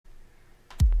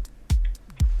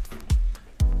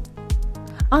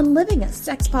On Living a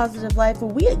Sex-Positive Life,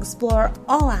 we explore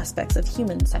all aspects of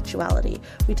human sexuality.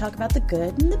 We talk about the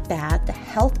good and the bad, the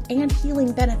health and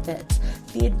healing benefits,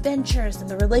 the adventures and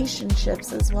the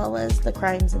relationships, as well as the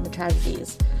crimes and the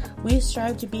tragedies. We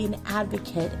strive to be an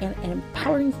advocate and an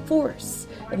empowering force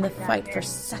in the fight for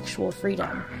sexual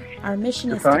freedom. Our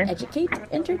mission is to educate,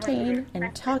 entertain,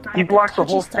 and talk about He blocked the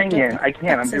whole thing in. I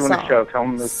can't. I'm doing a show. Tell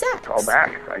him to call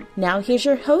back. Now here's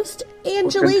your host,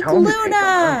 Angelique Luna.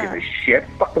 I don't give a shit.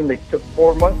 Fuck them. They took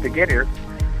 4 months to get here.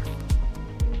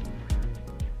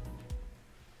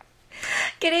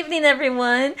 Good evening,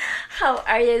 everyone. How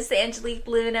are you? It's Angelique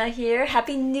Luna here.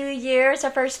 Happy New Year. It's our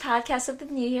first podcast of the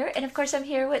new year. And of course, I'm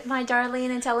here with my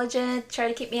darling, intelligent, try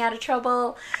to keep me out of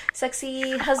trouble,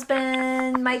 sexy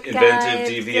husband, Mike Inventive, guy,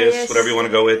 devious, whatever you want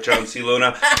to go with, John C.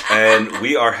 Luna. And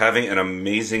we are having an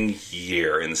amazing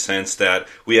year in the sense that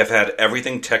we have had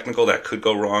everything technical that could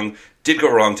go wrong, did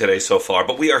go wrong today so far,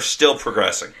 but we are still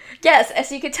progressing. Yes,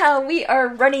 as you can tell, we are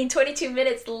running 22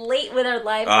 minutes late with our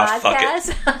live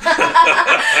podcast.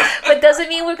 But doesn't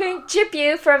mean we're going to chip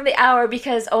you from the hour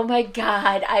because, oh my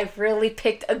God, I've really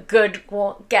picked a good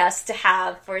guest to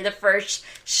have for the first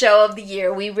show of the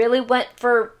year. We really went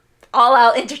for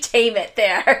all-out entertainment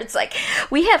there. It's like,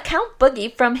 we have Count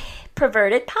Boogie from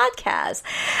Perverted Podcast.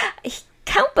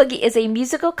 Count Boogie is a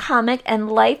musical comic and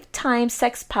lifetime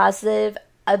sex-positive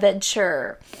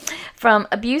adventurer. From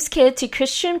abused kid to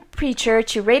Christian preacher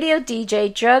to radio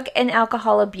DJ, drug and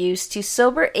alcohol abuse to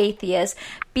sober atheist,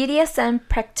 BDSM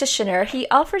practitioner, he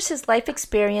offers his life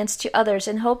experience to others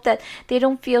in hope that they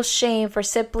don't feel shame for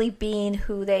simply being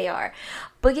who they are.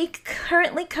 Boogie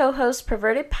currently co-hosts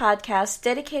Perverted Podcast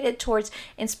dedicated towards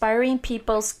inspiring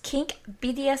people's kink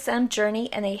BDSM journey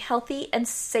in a healthy and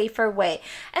safer way.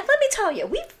 And let me tell you,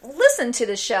 we've listened to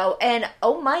the show, and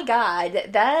oh my God,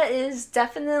 that is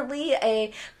definitely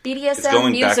a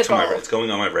BDSM musical. It's going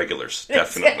on my regulars,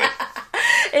 definitely.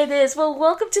 It is. Well,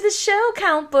 welcome to the show,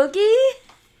 Count Boogie.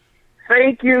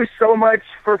 Thank you so much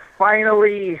for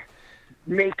finally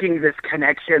making this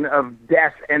connection of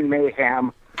death and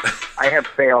mayhem. I have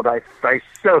failed. I'm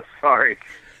so sorry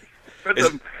for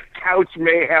the couch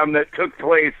mayhem that took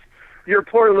place. Your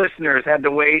poor listeners had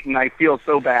to wait, and I feel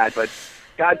so bad. But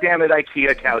God damn it,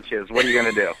 IKEA couches. What are you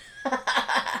going to do?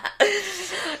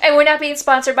 And we're not being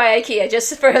sponsored by IKEA,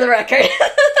 just for the record.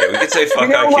 Yeah, we could say fuck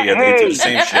IKEA. They do the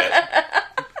same shit.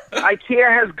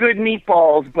 IKEA has good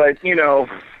meatballs, but,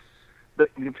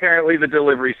 apparently the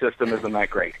delivery system isn't that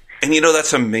great. And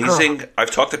that's amazing.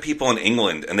 I've talked to people in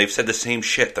England, and they've said the same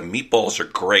shit. The meatballs are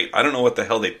great. I don't know what the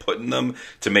hell they put in them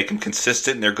to make them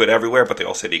consistent, and they're good everywhere, but they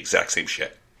all say the exact same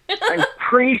shit. I'm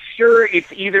pretty sure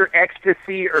it's either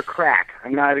ecstasy or crack.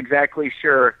 I'm not exactly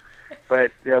sure,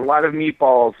 but there are a lot of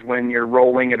meatballs when you're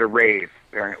rolling at a rave,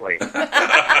 apparently.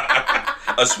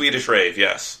 A Swedish rave,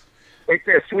 yes. It's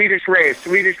a Swedish rave.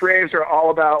 Swedish raves are all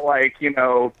about,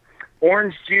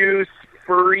 orange juice,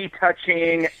 furry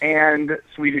touching, and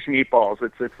Swedish meatballs.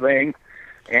 It's a thing,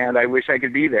 and I wish I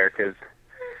could be there because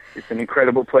it's an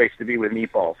incredible place to be with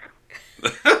meatballs.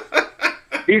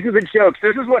 These are the jokes.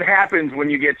 This is what happens when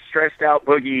you get stressed out,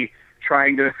 Boogie,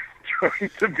 trying to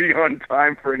be on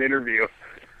time for an interview.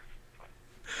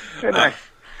 And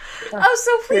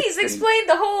so please explain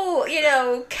the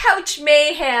whole, couch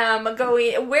mayhem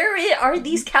going. Where are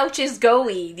these couches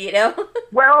going,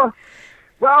 Well,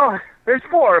 there's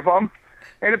 4 of them.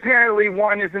 And apparently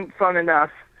one isn't fun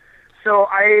enough. So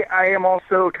I am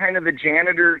also kind of the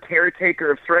janitor,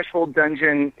 caretaker of Threshold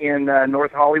Dungeon in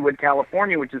North Hollywood,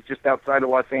 California, which is just outside of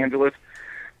Los Angeles.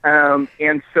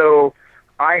 And so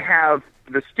I have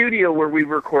the studio where we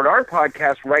record our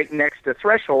podcast right next to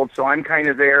Threshold. So I'm kind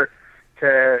of there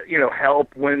to,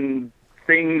 help when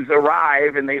things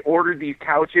arrive. And they ordered these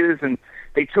couches, and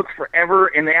they took forever,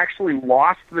 and they actually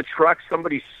lost the truck.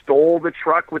 Somebody stole the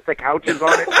truck with the couches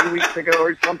on it 2 weeks ago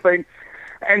or something.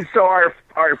 And so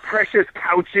our precious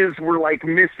couches were,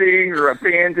 missing or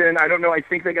abandoned. I don't know. I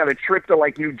think they got a trip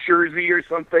to, New Jersey or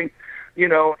something,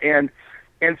 And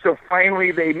so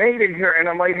finally they made it here, and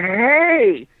I'm like,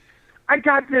 hey, I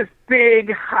got this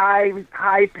big,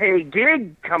 high-pay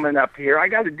gig coming up here. I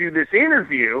got to do this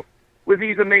interview with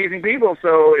these amazing people.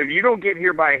 So if you don't get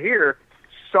here by here,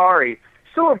 sorry.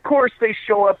 So, of course, they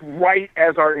show up right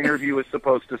as our interview is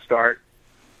supposed to start.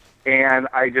 And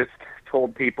I just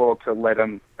told people to let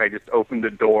them, I just opened the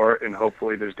door, and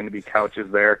hopefully there's going to be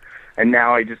couches there. And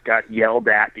now I just got yelled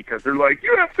at because they're like,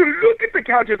 you have to look at the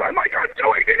couches. I'm like, I'm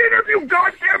doing an interview,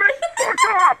 God damn it, fuck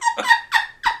off.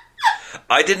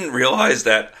 I didn't realize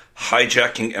that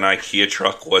hijacking an IKEA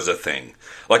truck was a thing.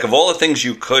 Of all the things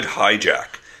you could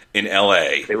hijack, in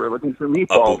L.A. They were looking for A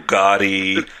meatballs.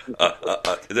 Bugatti.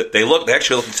 They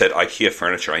actually looked and said, IKEA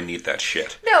furniture, I need that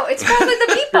shit. No, it's probably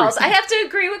the meatballs. I have to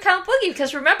agree with Count Boogie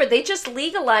because remember, they just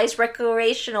legalized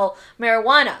recreational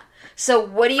marijuana. So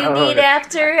what do you need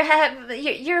after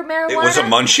your marijuana? It was a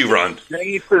munchie run. They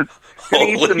eat some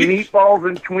meatballs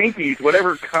and Twinkies,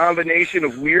 whatever combination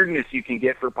of weirdness you can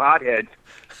get for potheads.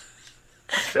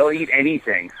 They'll eat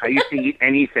anything. I used to eat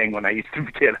anything when I used to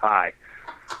get high.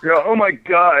 Oh my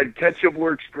God, ketchup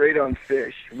works great on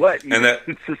fish. What? And that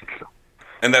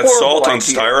horrible salt on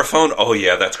idea. Styrofoam? Oh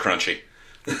yeah, that's crunchy.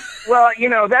 Well,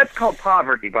 that's called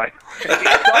poverty, by the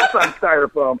way. Salt on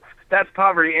Styrofoam, that's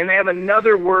poverty. And they have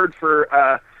another word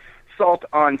for salt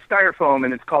on Styrofoam,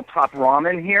 and it's called top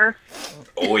ramen here.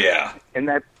 Oh yeah. And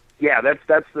that's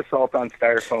the salt on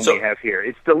Styrofoam we have here.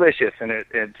 It's delicious, and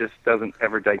it just doesn't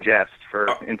ever digest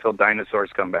until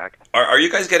dinosaurs come back. Are you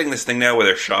guys getting this thing now where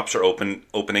their shops are opening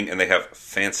and they have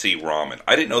fancy ramen?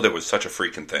 I didn't know there was such a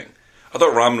freaking thing. I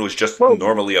thought ramen was just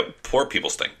normally a poor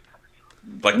people's thing.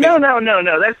 Like No.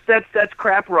 That's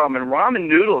crap ramen. Ramen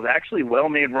noodles, actually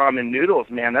well-made ramen noodles,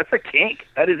 man. That's a kink.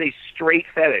 That is a straight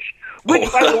fetish.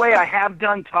 Which, by the way, I have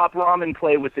done top ramen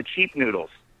play with the cheap noodles.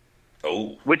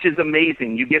 Oh. Which is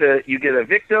amazing. You get a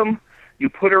victim, you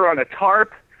put her on a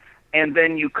tarp, and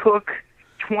then you cook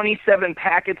 27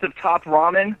 packets of top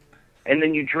ramen, and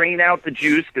then you drain out the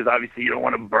juice because obviously you don't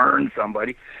want to burn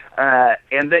somebody.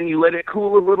 And then you let it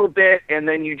cool a little bit, and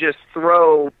then you just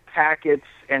throw packets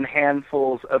and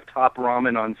handfuls of top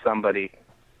ramen on somebody.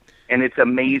 And it's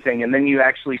amazing. And then you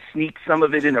actually sneak some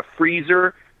of it in a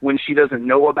freezer when she doesn't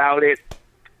know about it.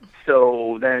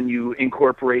 So then you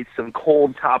incorporate some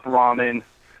cold top ramen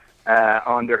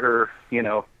onto her,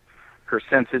 her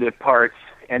sensitive parts,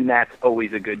 and that's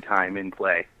always a good time in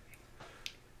play.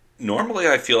 Normally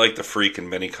I feel like the freak in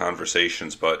many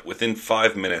conversations, but within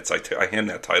 5 minutes I hand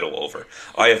that title over.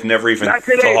 I have never even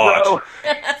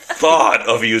thought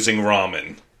of using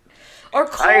ramen. Or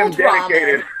cold I am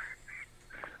dedicated. ramen.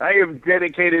 I am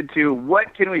dedicated to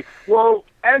what can we... Well,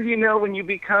 as you know, when you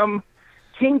become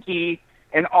kinky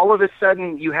and all of a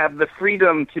sudden you have the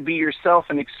freedom to be yourself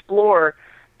and explore,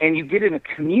 and you get in a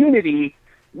community,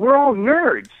 we're all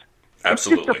nerds.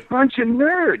 Absolutely. It's just a bunch of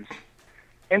nerds.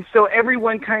 And so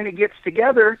everyone kind of gets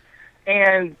together,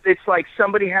 and it's like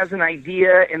somebody has an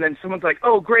idea, and then someone's like,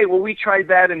 oh, great, well, we tried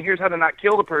that, and here's how to not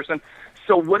kill the person.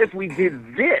 So what if we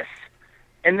did this?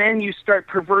 And then you start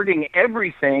perverting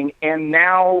everything, and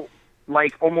now,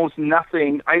 like, almost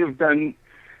nothing. I have done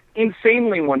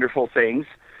insanely wonderful things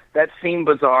that seem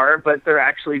bizarre, but they're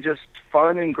actually just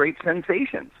fun and great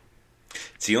sensations.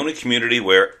 It's the only community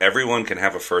where everyone can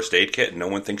have a first aid kit and no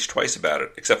one thinks twice about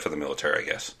it, except for the military, I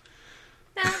guess.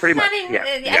 No, Pretty much,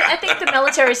 I think the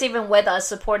military's even with us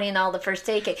supporting all the first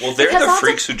aid kit. Well, they're the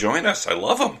freaks who join us. I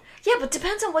love them. Yeah, but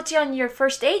depends on what's on your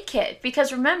first aid kit.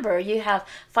 Because remember, you have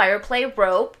fire play,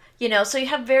 rope, so you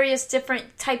have various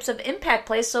different types of impact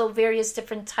play, so various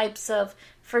different types of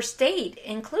first aid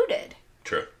included.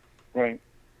 True. Right.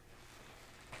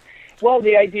 Well,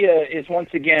 the idea is, once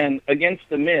again, against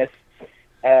the myth,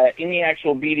 in the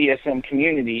actual BDSM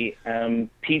community,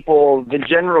 the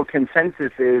general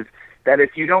consensus is that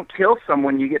if you don't kill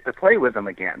someone, you get to play with them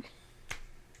again.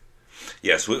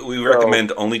 Yes, we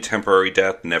recommend only temporary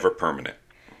death, never permanent.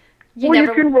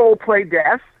 You can role play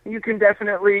death. You can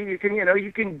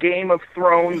Game of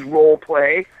Thrones role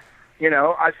play.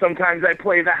 Sometimes I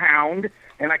play the Hound,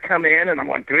 and I come in and I'm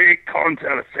like, great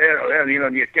content,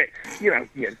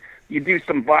 you do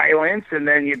some violence, and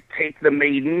then you take the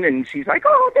maiden, and she's like,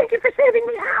 oh, thank you for saving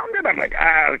me, Hound. And I'm like,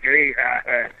 okay.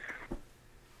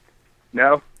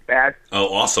 No? Bad?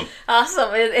 Oh, awesome.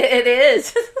 Awesome. It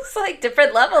is. It's like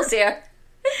different levels here.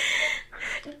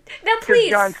 Now,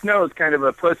 please. Jon Snow's kind of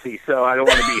a pussy, so I don't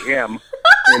want to be him,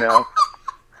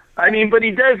 I mean, but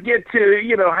he does get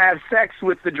to, have sex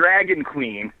with the Dragon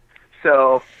Queen.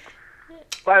 So,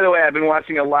 by the way, I've been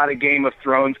watching a lot of Game of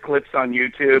Thrones clips on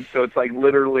YouTube, so it's like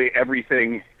literally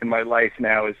everything in my life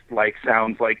now is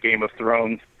sounds like Game of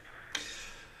Thrones.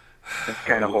 It's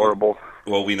kind of horrible.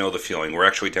 Well, we know the feeling. We're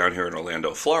actually down here in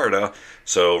Orlando, Florida,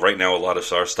 so right now a lot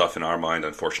of our stuff in our mind,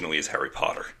 unfortunately, is Harry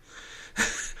Potter.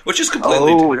 Which is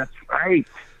completely... Oh, that's right.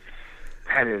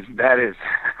 That is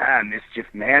mischief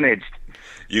managed.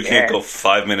 You can't go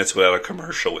 5 minutes without a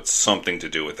commercial with something to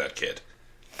do with that kid.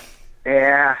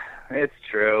 Yeah, it's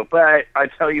true. But I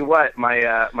tell you what,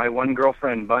 my one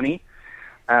girlfriend, Bunny,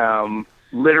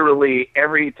 literally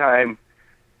every time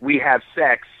we have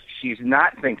sex, she's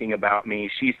not thinking about me.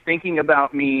 She's thinking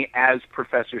about me as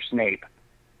Professor Snape.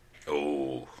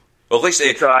 Oh. Well, at least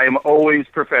so I am always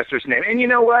Professor Snape. And you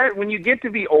know what? When you get to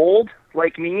be old,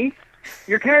 like me,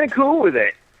 you're kind of cool with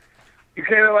it. You're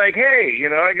kind of like, hey,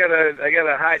 I got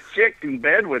a hot chick in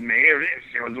bed with me. If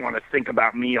she doesn't want to think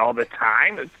about me all the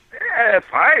time, it's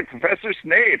fine, Professor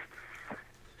Snape.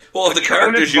 Well, of the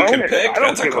characters you can pick,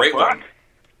 that's a great one.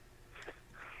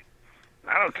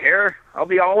 I don't care. I'll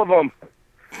be all of them.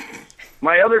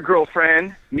 My other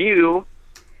girlfriend, Mew,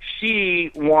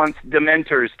 she wants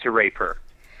Dementors to rape her.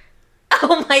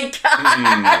 Oh my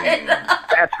god!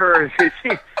 That's her.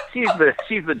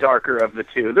 She's the darker of the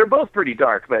two. They're both pretty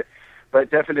dark,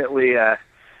 but definitely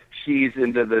she's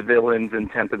into the villains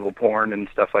and tentacle porn and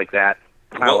stuff like that.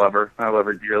 I love her. I love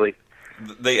her dearly.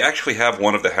 They actually have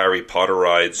one of the Harry Potter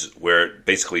rides where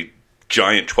basically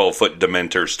giant 12-foot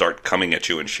Dementors start coming at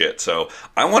you and shit. So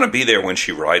I want to be there when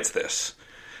she rides this.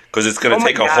 Because it's going to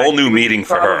take a whole new meeting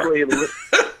for her.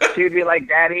 She'd be like,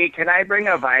 Daddy, can I bring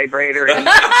a vibrator in?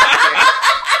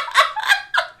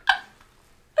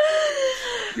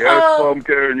 Yes,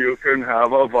 Pumpkin, you can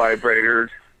have a vibrator.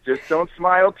 Just don't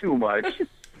smile too much.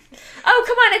 Oh,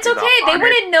 come on, it's okay. They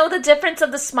wouldn't know the difference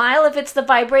of the smile if it's the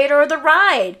vibrator or the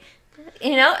ride.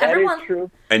 Everyone. That is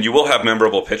true. And you will have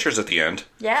memorable pictures at the end.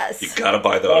 Yes. You got to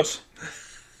buy those.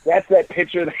 That's that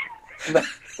picture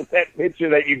that picture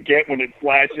that you get when it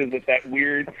flashes at that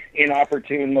weird,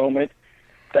 inopportune moment.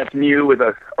 That's Mew with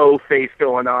a O face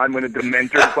going on when a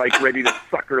Dementor's like ready to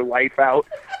suck her life out.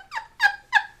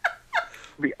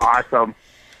 It'd be awesome.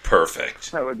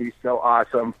 Perfect. That would be so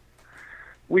awesome.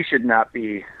 We should not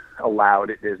be allowed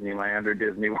at Disneyland or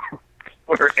Disney World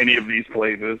or any of these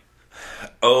places.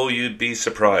 Oh, you'd be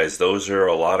surprised. Those are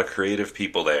a lot of creative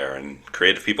people there, and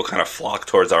creative people kind of flock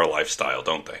towards our lifestyle,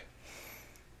 don't they?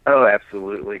 Oh,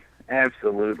 absolutely.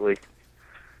 Absolutely.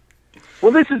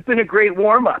 Well, this has been a great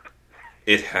warm-up.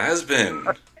 It has been.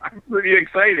 I'm pretty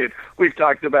excited. We've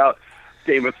talked about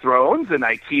Game of Thrones and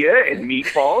IKEA and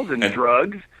meatballs and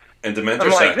drugs. And Dementor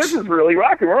I'm like, sex. this is really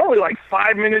rocking. We're only like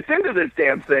 5 minutes into this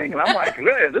damn thing. And I'm like,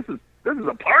 this is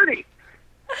a party.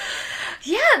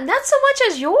 Yeah, not so much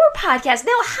as your podcast.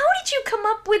 Now, how did you come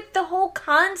up with the whole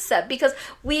concept? Because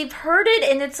we've heard it,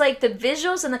 and it's like the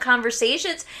visuals and the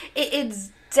conversations. It's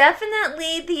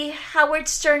definitely the Howard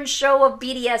Stern show of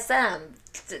BDSM,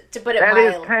 to put it mildly.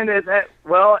 That is kind of that.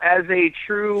 Well, as a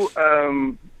true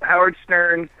Howard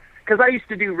Stern, because I used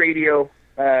to do radio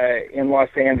in Los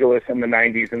Angeles in the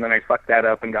 90s, and then I fucked that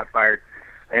up and got fired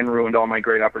and ruined all my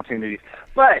great opportunities.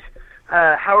 But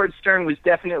Howard Stern was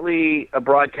definitely a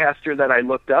broadcaster that I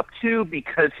looked up to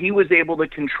because he was able to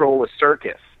control a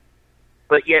circus,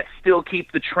 but yet still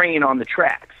keep the train on the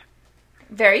tracks.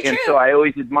 Very true. And so I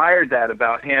always admired that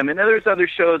about him. And there's other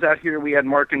shows out here. We had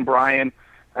Mark and Brian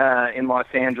in Los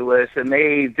Angeles, and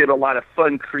they did a lot of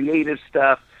fun, creative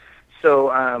stuff.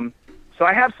 So so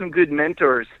I have some good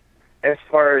mentors as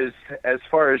far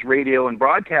as radio and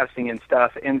broadcasting and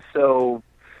stuff. And so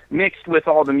mixed with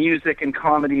all the music and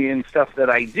comedy and stuff that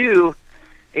I do,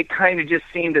 it kind of just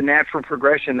seemed a natural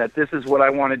progression that this is what I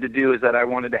wanted to do, is that I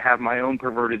wanted to have my own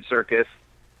perverted circus,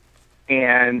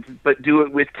 but do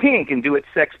it with kink and do it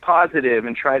sex positive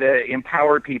and try to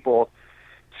empower people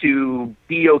to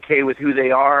be okay with who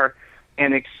they are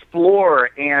and explore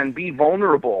and be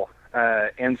vulnerable.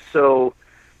 And so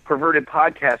Perverted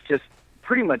Podcast just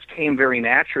pretty much came very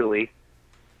naturally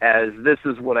as this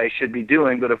is what I should be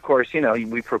doing. But of course,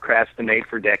 we procrastinate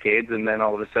for decades, and then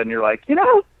all of a sudden you're like,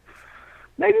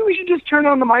 maybe we should just turn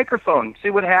on the microphone,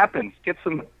 see what happens, get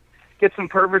some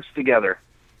perverts together.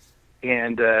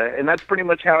 And that's pretty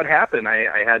much how it happened.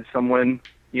 I had someone,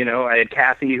 I had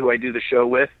Kathy, who I do the show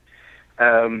with,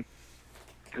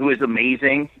 who is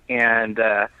amazing. And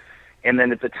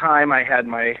then at the time I had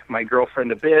my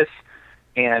girlfriend Abyss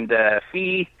and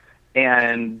Fee,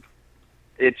 and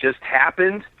it just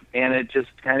happened, and it just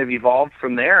kind of evolved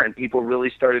from there, and people really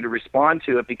started to respond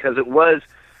to it because it was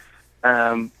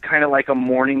kind of like a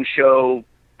morning show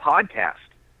podcast.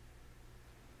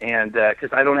 And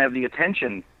because I don't have the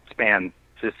attention span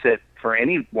to sit for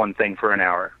any one thing for an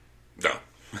hour. No.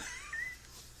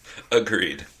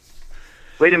 Agreed.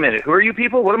 Wait a minute. Who are you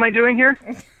people? What am I doing here?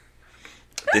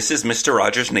 This is Mr.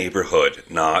 Rogers' Neighborhood,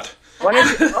 not...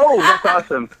 Oh, that's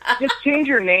awesome. Just change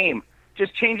your name.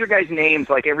 Just change your guys'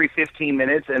 names like every 15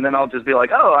 minutes, and then I'll just be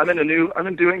like, oh, I'm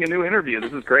doing a new interview.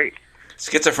 This is great.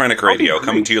 Schizophrenic Radio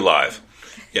coming to you live.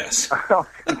 Yes. Oh,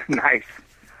 nice.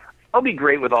 I'll be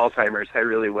great with Alzheimer's. I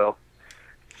really will.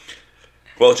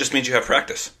 Well, it just means you have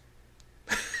practice.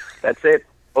 That's it.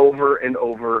 Over and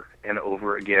over and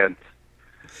over again.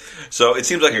 So it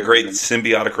seems like a great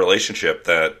symbiotic relationship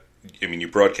that, you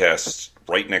broadcast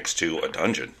right next to a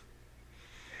dungeon.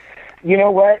 You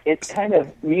know what? It's kind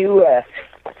of,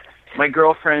 my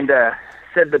girlfriend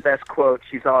said the best quote.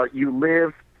 She's all, you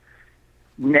live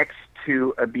next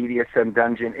to a BDSM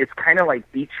dungeon. It's kind of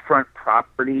like beachfront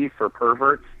property for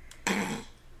perverts.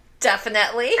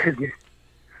 Definitely.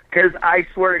 Because I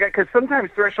swear to God, because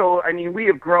sometimes Threshold, I mean, we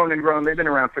have grown and grown. They've been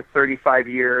around for 35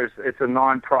 years. It's a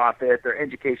nonprofit. They're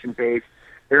education-based.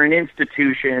 They're an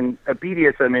institution, a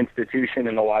BDSM institution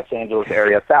in the Los Angeles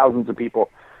area. Thousands of people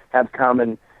have come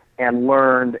and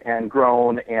learned and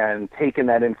grown and taken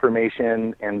that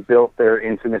information and built their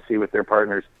intimacy with their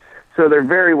partners. So they're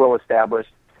very well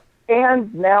established.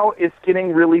 And now it's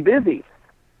getting really busy.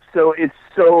 So it's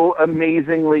so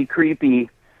amazingly creepy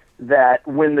that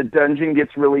when the dungeon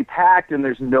gets really packed and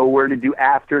there's nowhere to do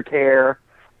aftercare,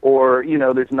 or, you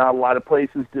know, there's not a lot of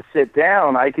places to sit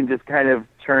down, I can just kind of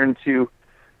turn to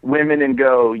women and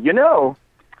go, you know,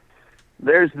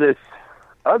 there's this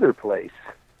other place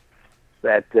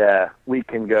that we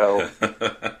can go.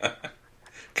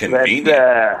 Convenient.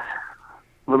 That's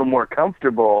a little more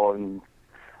comfortable and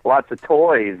lots of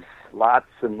toys, lots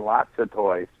and lots of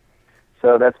toys.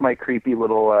 So that's my creepy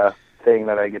little thing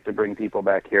that I get to bring people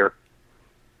back here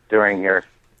during here.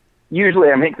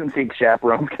 Usually I make them take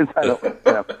chaperone because I don't, you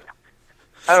know,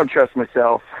 I don't trust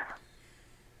myself.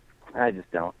 I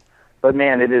just don't. But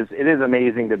man, it is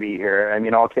amazing to be here. I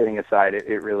mean, all kidding aside,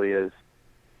 it really is.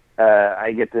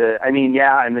 I get to, I mean,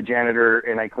 yeah, I'm the janitor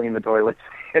and I clean the toilets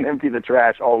and empty the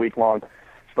trash all week long.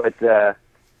 But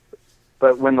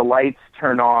when the lights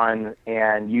turn on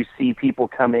and you see people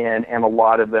come in, and a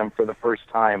lot of them for the first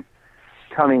time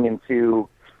coming into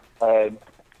a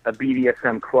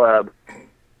BDSM club,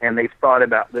 and they've thought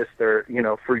about this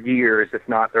for years, if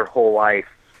not their whole life,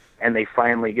 and they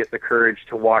finally get the courage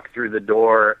to walk through the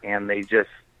door, and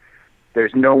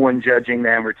there's no one judging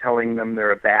them or telling them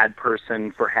they're a bad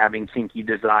person for having kinky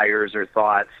desires or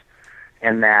thoughts,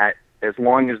 and that as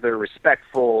long as they're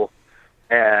respectful,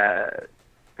 that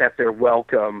they're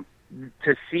welcome.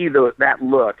 To see that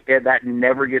look, that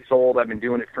never gets old. I've been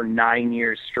doing it for 9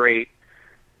 years straight,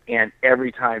 and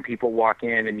every time people walk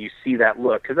in and you see that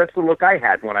look, because that's the look I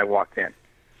had when I walked in.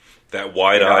 That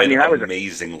wide-eyed,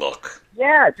 amazing look.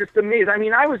 Yeah, just amazing. I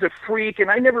mean, I was a freak,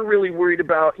 and I never really worried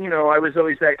about, I was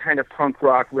always that kind of punk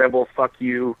rock rebel, fuck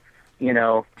you,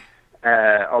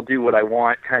 I'll do what I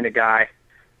want kind of guy.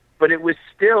 But it was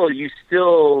you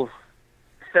still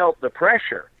felt the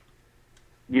pressure,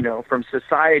 from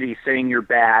society saying you're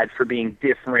bad for being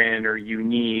different or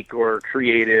unique or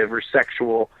creative or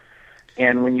sexual.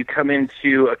 And when you come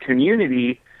into a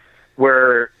community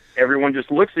where everyone just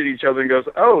looks at each other and goes,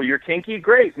 oh, you're kinky?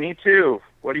 Great, me too.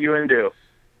 What are you into?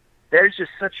 There's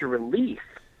just such a relief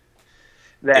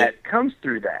that comes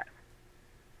through that.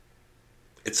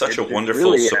 It's such a wonderful,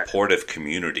 really, supportive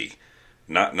community.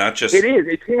 Not just... It is.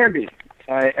 It can be.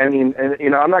 I mean,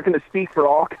 I'm not going to speak for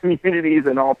all communities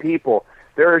and all people.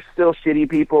 There are still shitty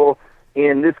people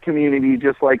in this community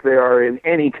just like there are in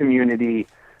any community,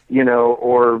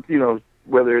 or,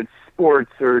 whether it's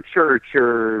sports or church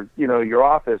or, your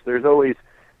office. There's always,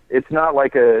 it's not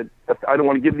like I don't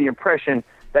want to give the impression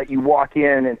that you walk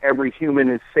in and every human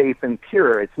is safe and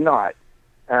pure. It's not.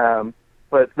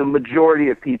 But the majority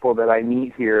of people that I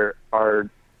meet here are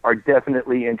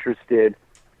definitely interested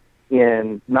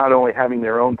in not only having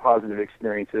their own positive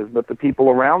experiences, but the people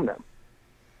around them.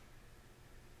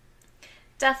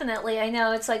 Definitely. I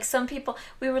know it's like some people,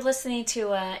 we were listening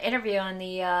to an interview on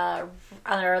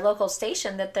our local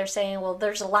station that they're saying, well,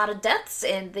 there's a lot of deaths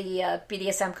in the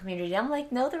BDSM community. I'm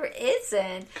like, no, there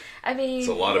isn't. I mean, it's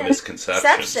a lot of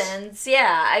misconceptions.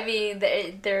 Yeah. I mean,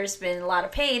 there's been a lot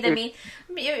of pain. I mean,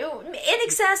 in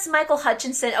excess, Michael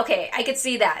Hutchinson. Okay. I could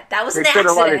see that. That was an accident.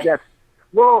 A lot of deaths.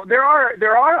 Well, there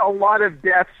are a lot of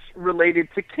deaths related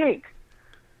to kink.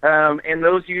 And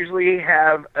those usually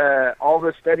have all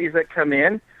the studies that come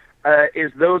in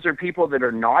is those are people that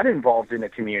are not involved in a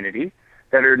community,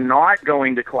 that are not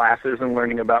going to classes and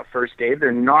learning about first aid.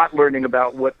 They're not learning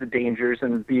about what the dangers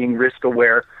and being risk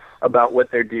aware about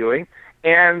what they're doing.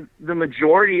 And the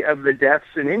majority of the deaths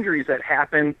and injuries that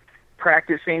happen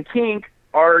practicing kink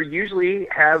are usually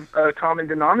have a common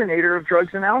denominator of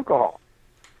drugs and alcohol.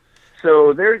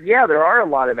 So there are a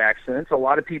lot of accidents. A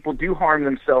lot of people do harm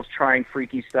themselves trying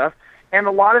freaky stuff, and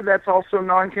a lot of that's also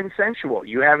non-consensual.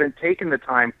 You haven't taken the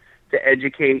time to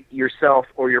educate yourself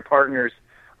or your partners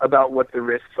about what the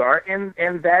risks are, and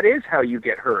that is how you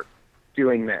get hurt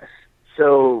doing this.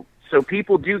 So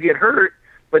people do get hurt,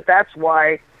 but that's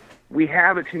why we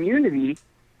have a community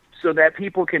so that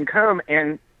people can come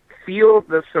and feel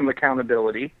some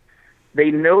accountability. They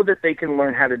know that they can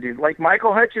learn how to do. Like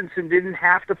Michael Hutchinson didn't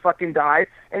have to fucking die,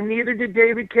 and neither did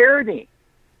David Carradine.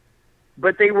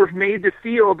 but they were made to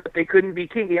feel that they couldn't be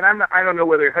kinky. And I don't know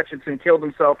whether Hutchinson killed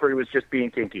himself or he was just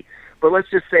being kinky. But let's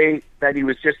just say that he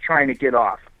was just trying to get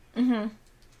off. Mm-hmm.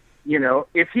 You know,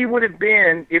 if David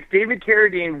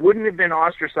Carradine wouldn't have been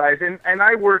ostracized, and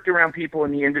I worked around people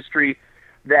in the industry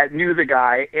that knew the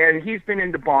guy, and he's been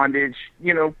into bondage,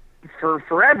 you know, for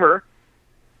forever,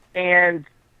 and,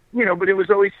 you know, but it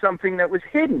was always something that was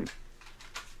hidden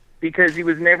because he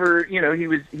was never, you know,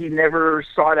 he never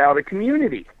sought out a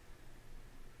community.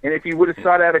 And if he would have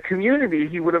sought out a community,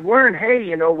 he would have learned, hey,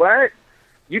 you know what?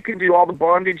 You can do all the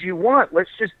bondage you want. Let's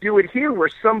just do it here where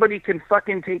somebody can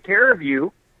fucking take care of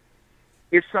you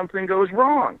if something goes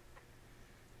wrong.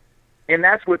 And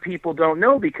that's what people don't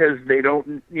know because they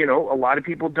don't, you know, a lot of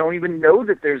people don't even know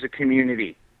that there's a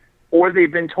community. Or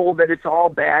they've been told that it's all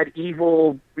bad,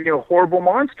 evil, you know, horrible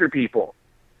monster people.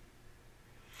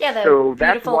 Yeah, the so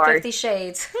beautiful 50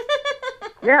 Shades.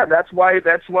 Yeah, that's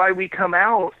why we come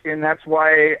out, and that's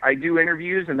why I do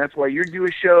interviews, and that's why you do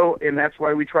a show, and that's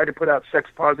why we try to put out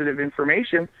sex-positive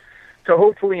information to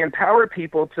hopefully empower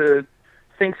people to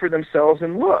think for themselves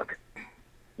and look.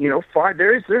 You know,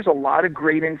 there's a lot of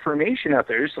great information out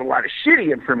there. There's a lot of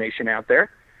shitty information out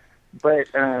there, but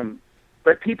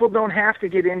people don't have to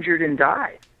get injured and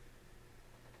die.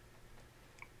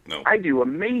 No. I do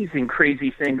amazing, crazy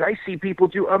things. I see people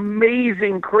do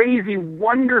amazing, crazy,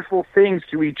 wonderful things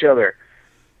to each other.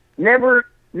 Never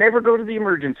go to the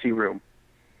emergency room.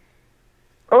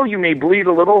 Oh, you may bleed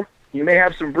a little. You may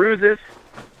have some bruises.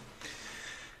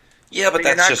 Yeah, but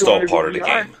that's just all part of the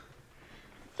game.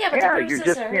 Yeah, but the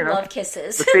bruises are, you know, love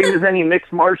kisses. The same as any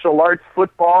mixed martial arts,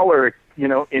 football, or, you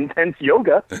know, intense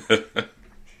yoga.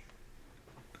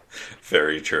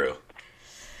 Very true.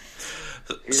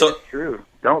 It's true.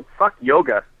 Don't fuck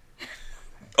yoga.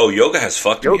 Oh, yoga has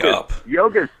fucked me up.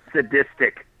 Yoga's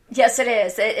sadistic. Yes, it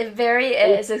is. It very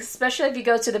is, especially if you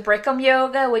go to the Brickam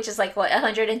yoga, which is like,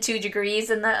 102 degrees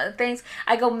and the things.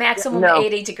 I go maximum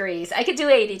 80 degrees. I could do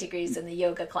 80 degrees in the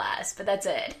yoga class, but that's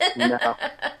it.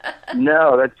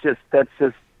 No, that's just,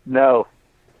 no.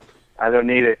 I don't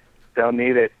need it. Don't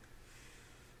need it.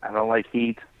 I don't like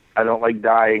heat. I don't like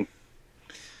dying.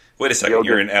 Wait a second,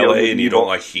 you're in LA and you don't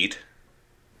like heat?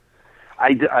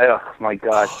 Oh my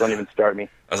gosh, don't even start me.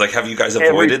 I was like, have you guys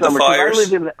avoided the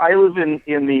fires? I live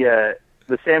in the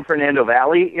San Fernando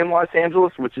Valley in Los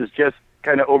Angeles, which is just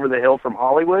kind of over the hill from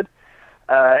Hollywood.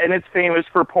 And it's famous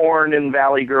for porn and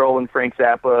Valley Girl and Frank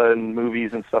Zappa and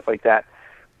movies and stuff like that.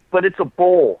 But it's a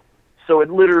bowl, so it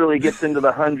literally gets into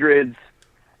the hundreds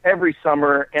every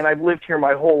summer. And I've lived here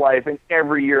my whole life, and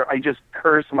every year I just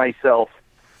curse myself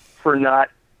for not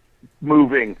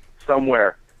moving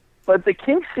somewhere. But the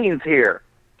kink scene's here.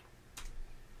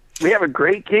 We have a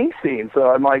great kink scene, so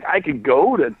I'm like, I could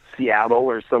go to Seattle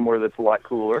or somewhere that's a lot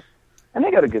cooler. And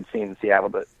they got a good scene in Seattle,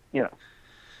 but, you know.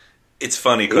 It's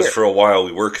funny, because for a while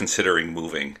we were considering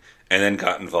moving, and then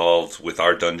got involved with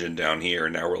our dungeon down here,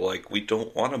 and now we're like, we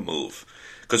don't want to move.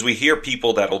 Because we hear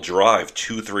people that'll drive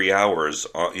 2-3 hours,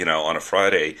 you know, on a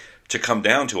Friday to come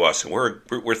down to us, and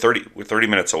we're 30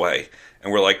 minutes away.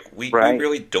 And we're like, we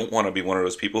really don't want to be one of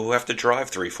those people who have to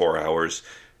drive 3-4 hours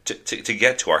to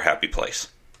get to our happy place.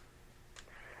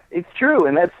 It's true,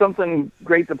 and that's something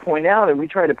great to point out, and we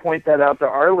try to point that out to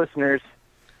our listeners,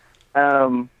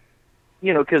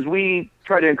 you know, because we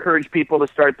try to encourage people to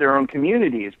start their own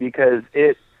communities, because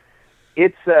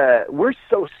we're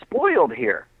so spoiled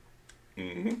here.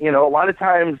 Mm-hmm. You know, a lot of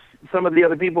times some of the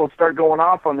other people start going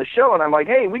off on the show, and I'm like,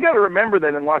 hey, we got to remember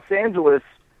that in Los Angeles,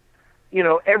 you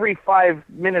know, every 5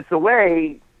 minutes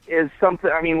away is something.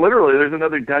 I mean, literally, there's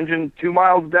another dungeon 2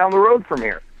 miles down the road from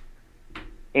here.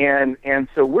 And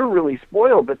so we're really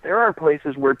spoiled, but there are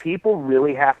places where people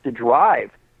really have to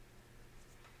drive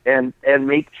and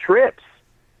make trips.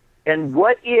 And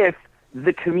what if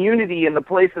the community in the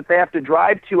place that they have to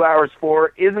drive 2 hours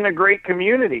for isn't a great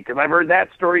community? Because I've heard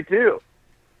that story too.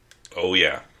 Oh,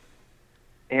 yeah.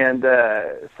 And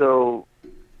so,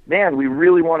 man, we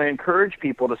really want to encourage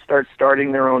people to start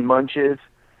starting their own munches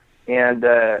and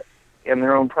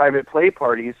their own private play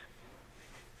parties.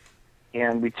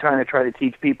 And we try to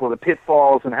teach people the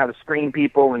pitfalls and how to screen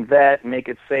people and vet and make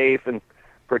it safe and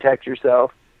protect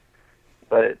yourself.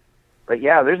 But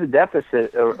yeah, there's a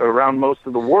deficit around most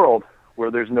of the world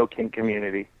where there's no kink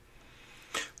community.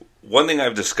 One thing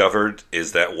I've discovered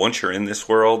is that once you're in this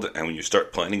world and when you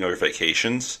start planning your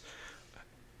vacations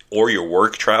or your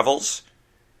work travels,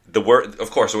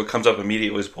 of course, what comes up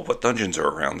immediately is, well, what dungeons are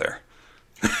around there?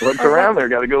 What's around there?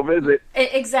 Got to go visit.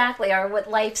 Exactly, or what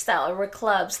lifestyle, or what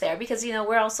clubs there. Because,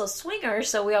 we're also swingers,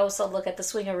 so we also look at the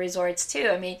swinger resorts, too.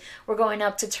 I mean, we're going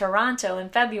up to Toronto in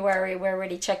February. We're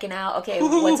already checking out, okay,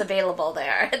 what's available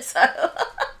there. So.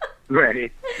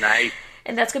 Right. Nice.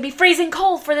 And that's going to be freezing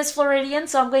cold for this Floridian,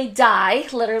 so I'm going to die,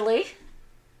 literally.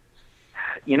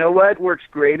 You know what works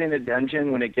great in a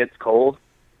dungeon when it gets cold?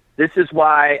 This is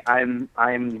why I'm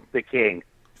the king.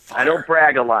 Fire. I don't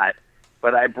brag a lot.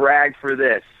 But I brag for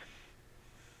this.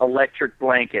 Electric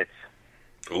blankets.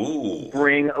 Ooh.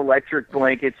 Bring electric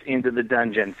blankets into the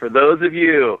dungeon. For those of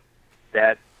you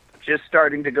that just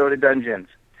starting to go to dungeons.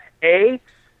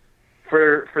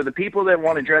 For the people that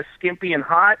want to dress skimpy and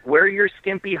hot, wear your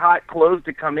skimpy hot clothes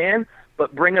to come in,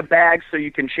 but bring a bag so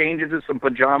you can change into some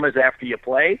pajamas after you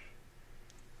play.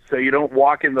 So you don't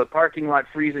walk in the parking lot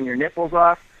freezing your nipples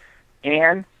off.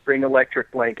 And bring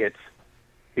electric blankets.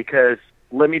 Because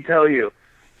let me tell you,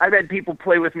 I've had people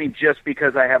play with me just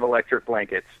because I have electric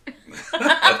blankets.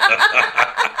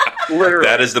 Literally.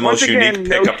 That is the most unique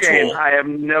pickup tool. I have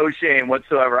no shame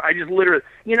whatsoever. I just literally,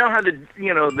 how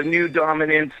the new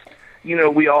dominance,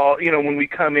 we all, when we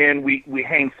come in, we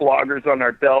hang floggers on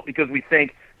our belt because we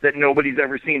think that nobody's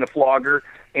ever seen a flogger.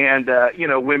 And,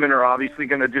 women are obviously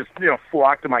going to just,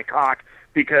 flock to my cock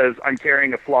because I'm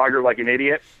carrying a flogger like an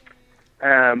idiot.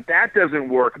 That doesn't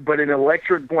work, but an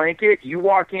electric blanket, you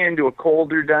walk into a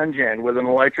colder dungeon with an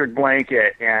electric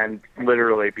blanket, and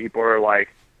literally people are like,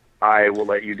 I will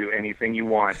let you do anything you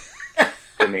want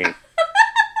to me.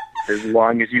 As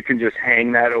long as you can just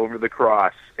hang that over the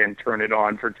cross and turn it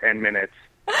on for 10 minutes.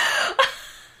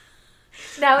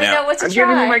 Now we know what to try. I'm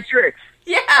giving you my tricks.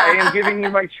 Yeah. I am giving you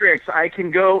my tricks. I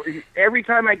can go, every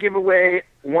time I give away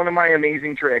one of my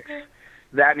amazing tricks,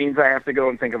 that means I have to go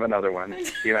and think of another one.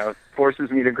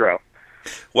 Forces me to grow.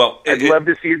 Well, I'd love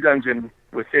to see a dungeon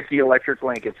with 50 electric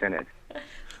blankets in it.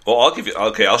 Well,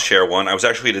 I'll share one. I was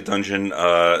actually at a dungeon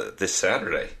this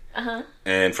Saturday. Uh-huh.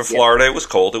 And for Florida, It was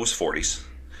cold. It was 40s.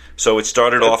 So it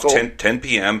started off 10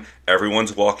 p.m.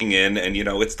 Everyone's walking in, and,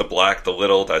 it's the black, the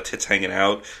little, the tits hanging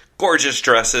out, gorgeous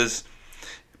dresses.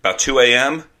 About 2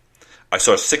 a.m., I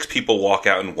saw 6 people walk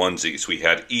out in onesies. We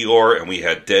had Eeyore, and we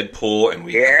had Deadpool, and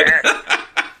we had...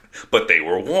 But they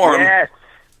were warm. Yes.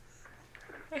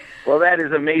 Well, that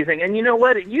is amazing. And you know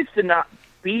what? It used to not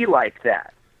be like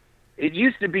that. It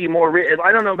used to be more...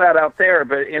 I don't know about out there,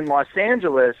 but in Los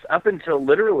Angeles, up until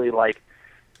literally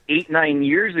 8-9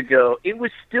 years ago, it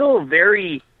was still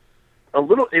it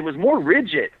was more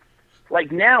rigid.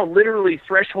 Like now, literally,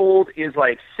 threshold is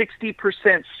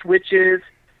 60% switches.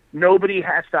 Nobody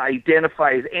has to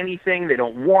identify as anything. They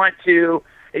don't want to.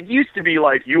 It used to be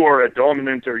you are a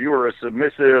dominant or you are a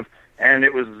submissive, and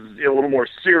it was a little more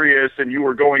serious, and you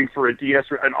were going for a DS.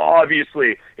 And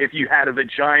obviously, if you had a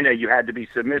vagina, you had to be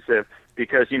submissive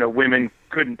because, women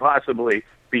couldn't possibly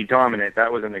be dominant.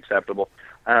 That wasn't acceptable.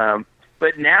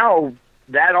 But now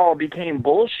that all became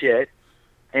bullshit,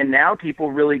 and now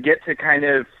people really get to kind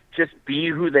of just be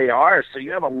who they are. So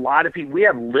you have a lot of people. We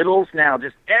have littles now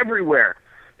just everywhere.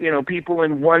 People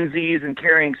in onesies and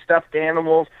carrying stuffed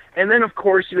animals. And then, of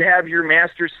course, you have your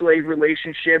master-slave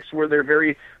relationships where they're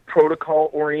very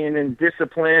protocol-oriented and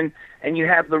disciplined. And you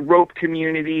have the rope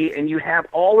community, and you have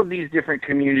all of these different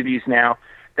communities now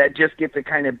that just get to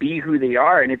kind of be who they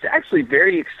are. And it's actually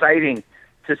very exciting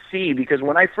to see because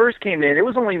when I first came in, it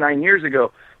was only 9 years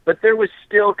ago, but there was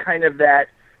still kind of that,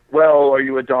 well, are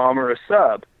you a dom or a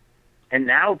sub? And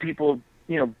now people...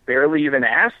 barely even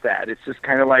ask that. It's just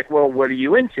kind of well, what are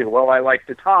you into? Well, I like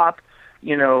the top,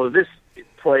 this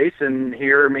place, and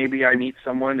here maybe I meet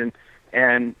someone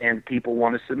and people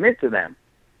want to submit to them.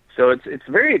 So it's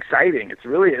very exciting. It's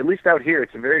really, at least out here,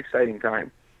 it's a very exciting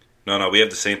time. No, we have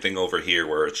the same thing over here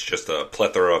where it's just a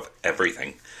plethora of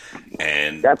everything.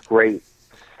 And that's great.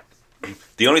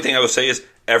 The only thing I would say is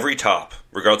every top,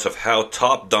 regardless of how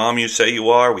top dom you say you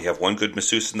are, we have one good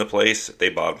masseuse in the place, they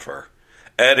bottom for her.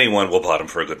 Anyone will bottom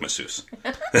for a good masseuse.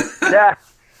 Yeah.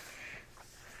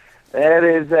 That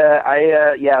is,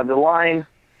 the line,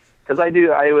 because I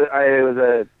was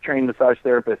a trained massage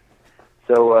therapist,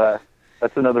 so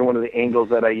that's another one of the angles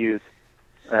that I use.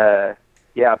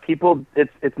 People,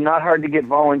 it's not hard to get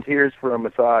volunteers for a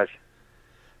massage.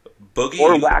 Boogie,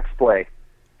 or wax play.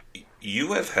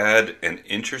 You have had an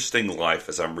interesting life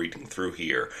as I'm reading through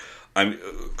here. I'm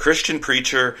Christian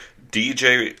preacher,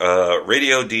 DJ,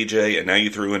 radio DJ, and now you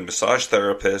threw in massage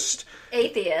therapist.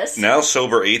 Atheist. Now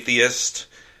sober atheist.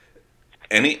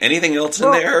 Anything else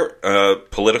in there?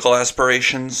 Political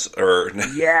aspirations? Or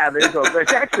Yeah,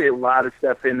 there's actually a lot of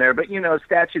stuff in there. But,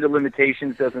 statute of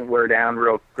limitations doesn't wear down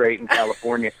real great in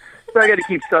California. So I got to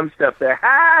keep some stuff there.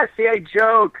 See, I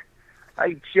joke.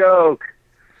 I joke,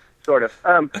 sort of.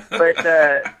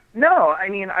 No, I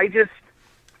mean,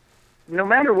 no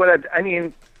matter what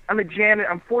I'm a janitor.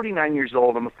 I'm 49 years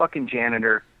old. I'm a fucking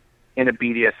janitor in a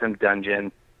BDSM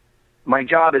dungeon. My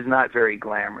job is not very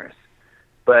glamorous.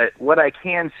 But what I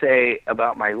can say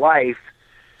about my life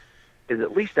is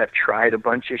at least I've tried a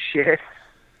bunch of shit.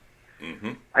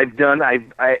 Mm-hmm. I've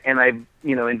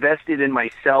invested in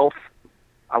myself.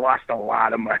 I lost a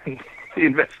lot of money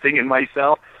investing in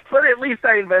myself, but at least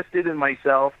I invested in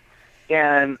myself.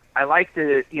 And I like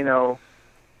to,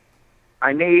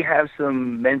 I may have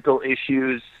some mental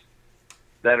issues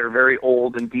that are very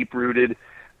old and deep-rooted.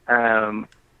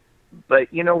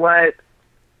 But you know what?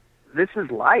 This is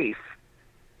life.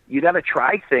 You got to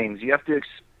try things. You have to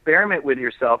experiment with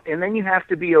yourself, and then you have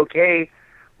to be okay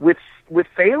with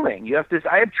failing.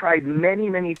 I have tried many,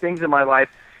 many things in my life,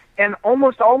 and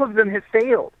almost all of them have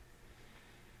failed.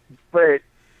 But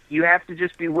you have to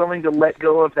just be willing to let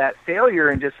go of that failure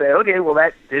and just say, okay, well,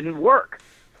 that didn't work.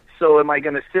 So am I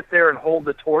going to sit there and hold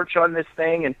the torch on this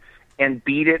thing and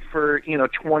beat it for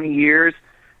 20 years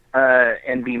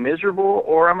and be miserable,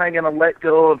 or am I going to let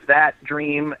go of that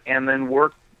dream and then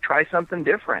try something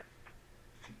different?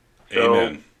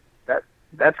 Amen. So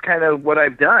that's kind of what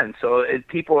I've done. So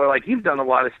people are like, you've done a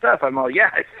lot of stuff. I'm all, yeah,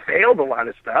 I failed a lot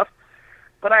of stuff,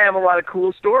 but I have a lot of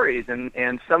cool stories.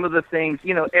 And some of the things,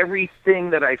 everything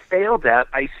that I failed at,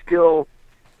 I still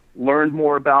learned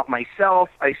more about myself.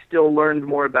 I still learned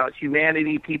more about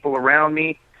humanity, people around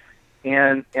me.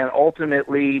 And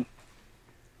ultimately,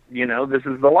 this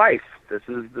is the life. This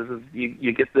is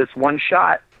you get this one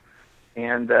shot,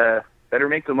 and better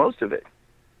make the most of it.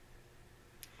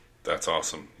 That's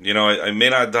awesome. I may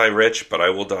not die rich, but I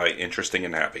will die interesting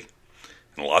and happy.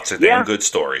 And lots of damn good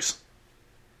stories.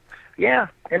 Yeah,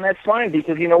 and that's fine,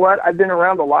 because you know what? I've been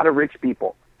around a lot of rich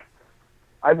people.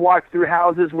 I've walked through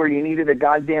houses where you needed a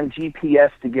goddamn GPS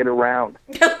to get around.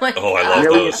 Oh, I love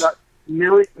those.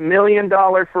 $1 million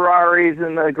Ferraris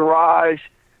in the garage,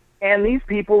 and these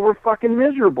people were fucking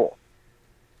miserable.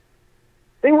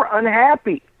 They were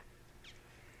unhappy.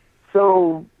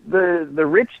 So the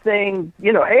rich thing,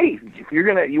 hey, if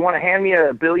you want to hand me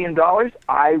 $1 billion,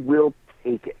 I will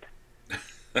take it.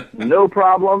 No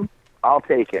problem. I'll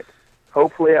take it.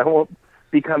 Hopefully I won't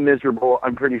become miserable.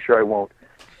 I'm pretty sure I won't.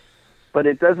 But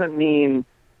it doesn't mean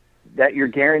that you're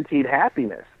guaranteed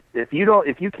happiness. If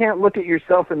you can't look at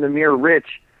yourself in the mirror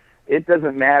rich, it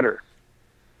doesn't matter.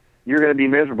 You're going to be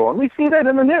miserable. And we see that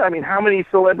in the news. I mean, how many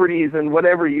celebrities and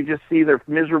whatever you just see, they're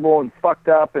miserable and fucked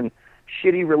up and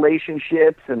shitty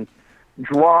relationships and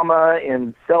drama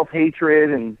and self-hatred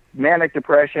and manic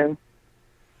depression.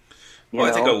 Well,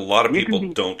 I think a lot of people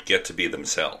don't get to be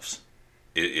themselves.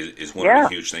 Is one of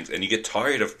the huge things. And you get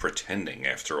tired of pretending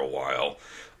after a while,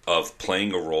 of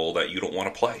playing a role that you don't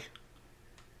want to play.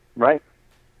 Right.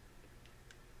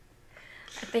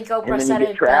 I think Oprah said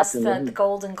it best at the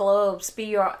Golden Globes: to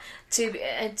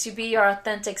be your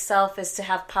authentic self is to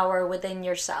have power within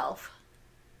yourself.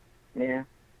 Yeah,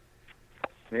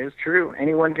 it's true.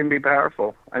 Anyone can be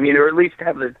powerful. I mean, or at least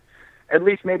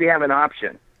maybe have an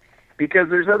option, because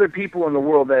there's other people in the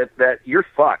world that you're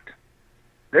fucked.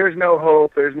 There's no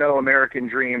hope. There's no American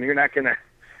dream. You're not gonna,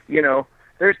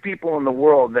 There's people in the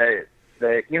world that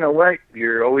you know what?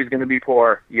 You're always going to be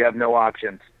poor. You have no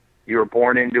options. You were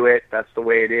born into it. That's the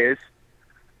way it is.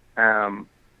 How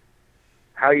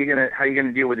are you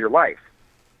gonna deal with your life?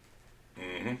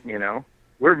 Mm-hmm.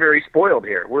 We're very spoiled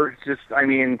here. We're just,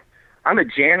 I'm a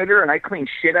janitor and I clean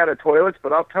shit out of toilets,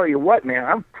 but I'll tell you what, man,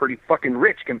 I'm pretty fucking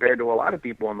rich compared to a lot of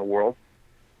people in the world.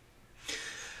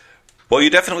 Well, you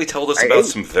definitely told us about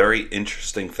some very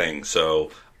interesting things.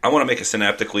 So I want to make a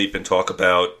synaptic leap and talk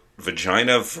about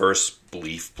vagina versus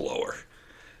leaf blower,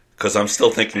 because I'm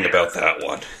still thinking about that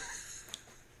one.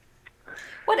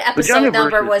 What episode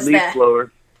number was that?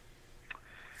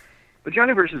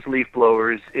 Vagina versus leaf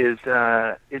blowers is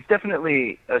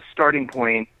definitely a starting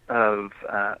point of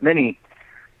many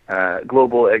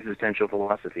global existential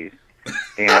philosophies.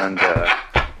 And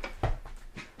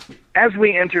as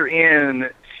we enter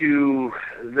into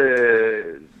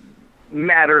the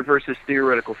matter versus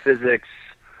theoretical physics,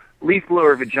 leaf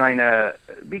blower vagina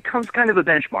becomes kind of a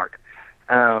benchmark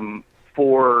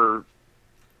for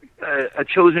a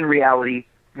chosen reality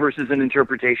versus an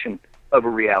interpretation of a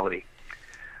reality.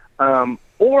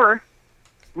 Or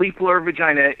leaf blower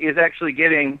vagina is actually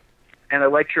getting an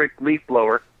electric leaf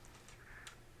blower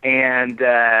and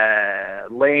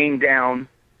laying down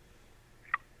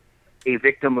a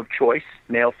victim of choice,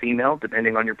 male, female,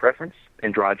 depending on your preference,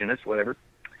 androgynous, whatever.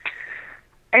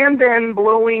 And then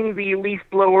blowing the leaf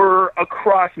blower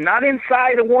across, not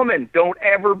inside a woman. Don't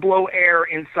ever blow air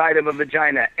inside of a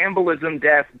vagina. Embolism,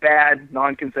 death, bad,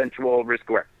 non-consensual, risk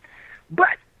aware.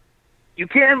 But you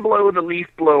can blow the leaf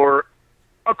blower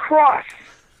across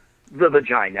the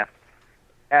vagina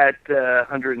at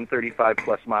 135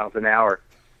 plus miles an hour.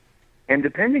 And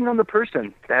depending on the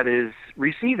person that is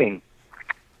receiving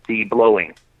the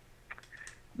blowing,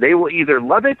 they will either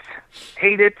love it,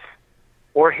 hate it,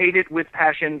 or hate it with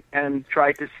passion and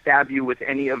try to stab you with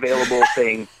any available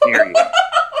thing near you.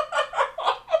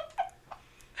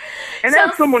 And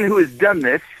as someone who has done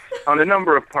this on a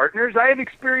number of partners, I have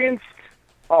experienced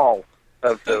all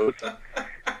of those.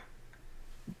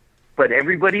 But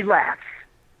everybody laughs.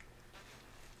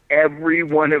 Every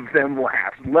one of them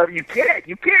laughs. You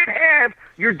can't have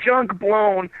your junk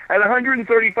blown at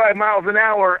 135 miles an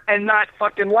hour and not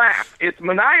fucking laugh. It's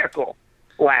maniacal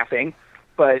laughing.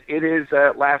 But it is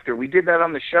laughter. We did that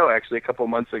on the show, actually, a couple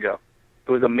months ago.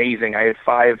 It was amazing. I had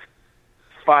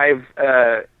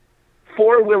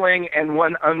four willing and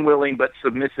one unwilling but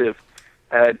submissive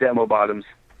demo bottoms.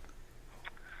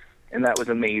 And that was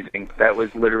amazing. That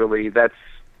was literally, that's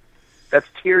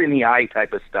tear in the eye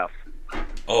type of stuff.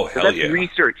 Oh, hell that's yeah. That's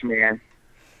research, man.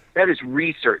 That is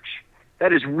research.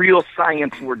 That is real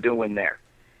science we're doing there.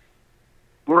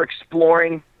 We're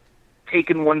exploring,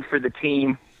 taking one for the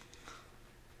team,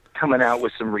 coming out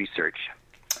with some research.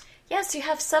 Yes, you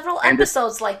have several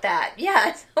episodes like that.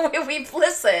 Yeah, we've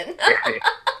listened.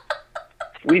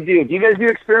 We do. Do you guys do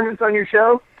experiments on your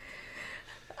show?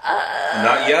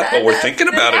 Not yet, but we're thinking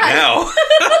about it now.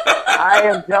 I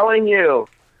am telling you.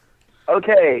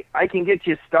 Okay, I can get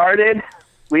you started.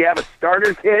 We have a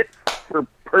starter kit for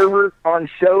pervert on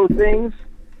show things.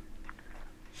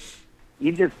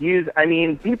 You just use,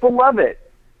 people love it.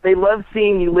 They love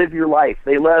seeing you live your life.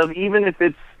 They love, even if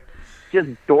it's just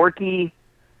dorky,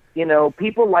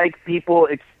 people like people,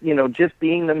 just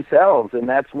being themselves. And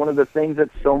that's one of the things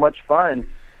that's so much fun,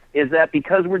 is that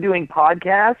because we're doing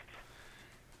podcasts,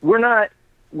 we're not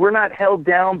held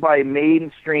down by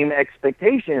mainstream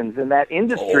expectations in that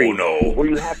industry. Oh, no. Where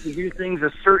you have to do things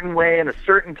a certain way in a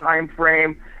certain time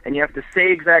frame, and you have to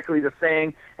say exactly the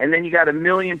thing, and then you got a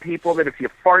million people that if you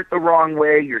fart the wrong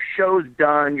way, your show's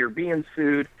done, you're being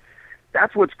sued.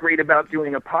 That's what's great about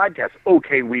doing a podcast.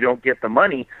 Okay, we don't get the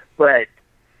money, but,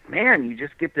 man, you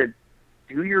just get to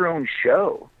do your own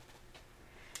show.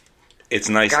 It's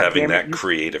nice having that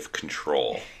creative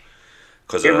control.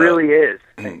 It really is.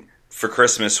 For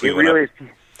Christmas, we went up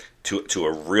to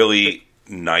a really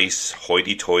nice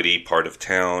hoity-toity part of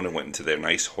town and went into their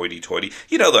nice hoity-toity.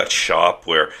 That shop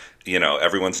where,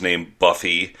 everyone's named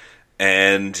Buffy,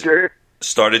 and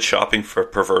started shopping for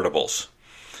pervertibles.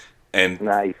 And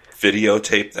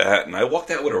videotaped that, and I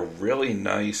walked out with a really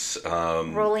nice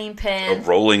rolling pin. A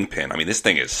rolling pin. This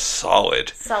thing is solid.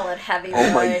 Solid, heavy.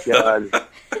 Oh my god!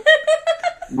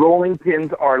 Rolling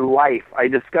pins are life. I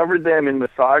discovered them in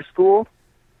massage school,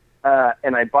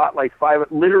 and I bought like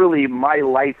 5. Literally, my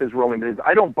life is rolling pins.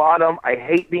 I don't bottom. I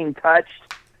hate being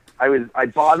touched. I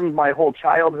bottomed my whole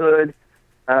childhood.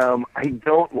 I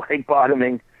don't like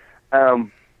bottoming,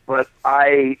 but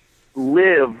I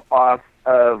live off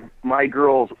of my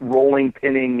girls rolling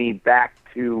pinning me back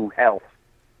to health,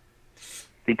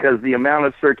 because the amount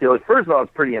of circulation, first of all,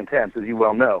 it's pretty intense, as you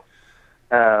well know.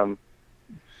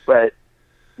 But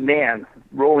man,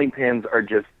 rolling pins are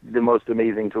just the most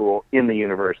amazing tool in the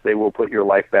universe. They will put your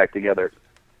life back together.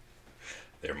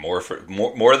 They're more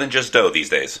than just dough these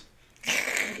days.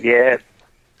 Yes.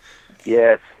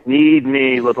 Need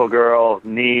me, little girl.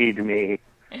 Need me.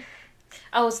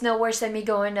 Oh, it's no worse than me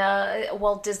going to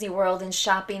Walt Disney World and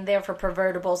shopping there for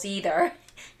pervertibles either.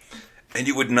 And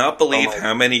you would not believe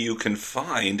how many you can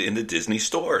find in the Disney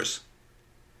stores.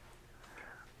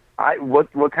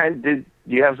 What kind? Do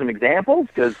you have some examples?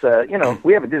 Because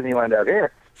we have a Disneyland out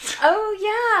here.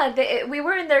 Oh yeah, we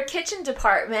were in their kitchen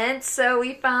department, so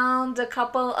we found a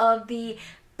couple of the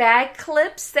bag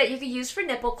clips that you could use for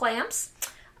nipple clamps.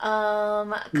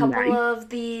 A couple of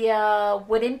the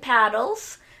wooden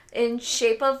paddles in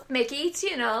shape of Mickey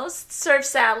to, serve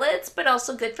salads, but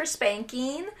also good for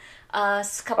spanking. A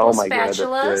couple of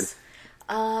spatulas.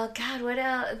 God, what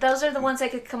else? Those are the ones I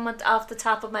could come off the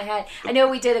top of my head. I know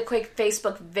we did a quick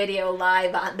Facebook video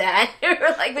live on that.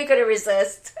 We couldn't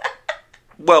resist.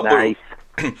 Well, nice.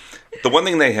 The one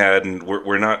thing they had, and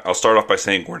we're not, I'll start off by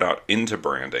saying we're not into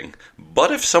branding, but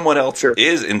if someone else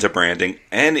is into branding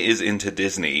and is into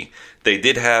Disney, they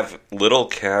did have little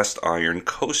cast iron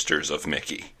coasters of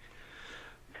Mickey.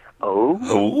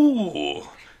 Oh.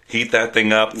 Heat that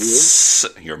thing up.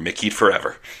 You're Mickey'd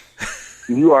forever.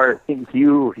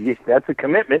 That's a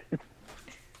commitment.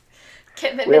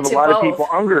 We have a lot of people.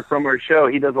 Unger from our show,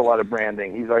 he does a lot of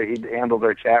branding. He handles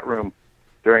our chat room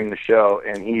during the show,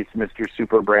 and he's Mr.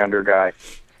 Super Brander guy.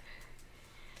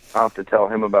 I'll have to tell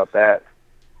him about that.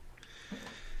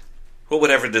 Well,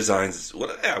 whatever designs,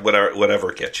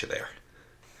 whatever gets you there.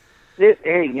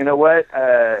 Hey, you know what?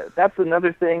 That's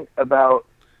another thing about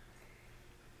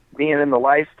being in the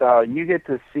lifestyle. You get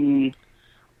to see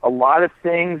a lot of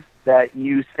things that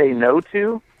you say no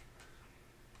to,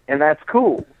 and that's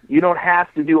cool. You don't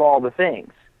have to do all the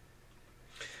things.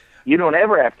 You don't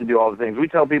ever have to do all the things. We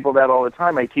tell people that all the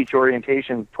time. I teach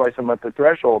orientation twice a month at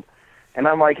Threshold, and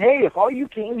I'm like, hey, if all you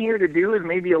came here to do is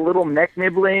maybe a little neck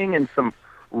nibbling and some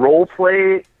role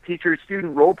play,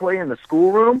 teacher-student role play in the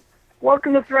schoolroom,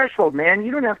 welcome to Threshold, man.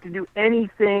 You don't have to do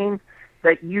anything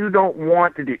that you don't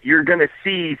want to do. You're going to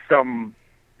see some,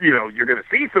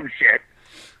 shit,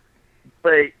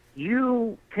 but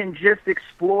you can just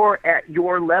explore at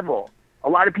your level. A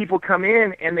lot of people come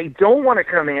in and they don't want to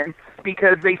come in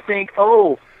because they think,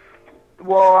 oh,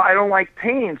 well, I don't like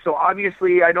pain, so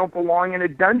obviously I don't belong in a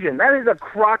dungeon. That is a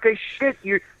crock of shit.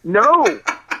 No,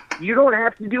 you don't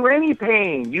have to do any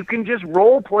pain. You can just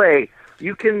role play.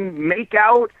 You can make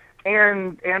out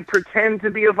and pretend to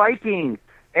be a Viking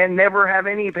and never have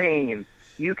any pain.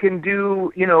 You can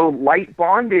do, light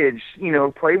bondage,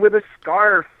 play with a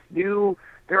scarf,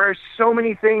 there are so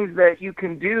many things that you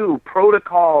can do,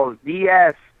 protocols,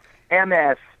 DS,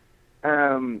 MS,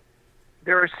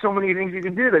 there are so many things you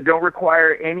can do that don't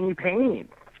require any pain.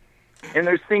 And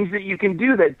there's things that you can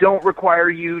do that don't require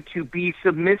you to be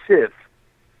submissive.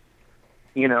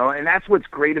 And that's what's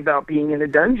great about being in a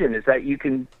dungeon, is that you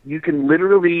can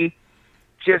literally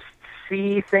just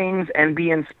see things and be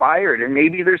inspired. And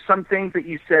maybe there's some things that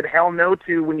you said hell no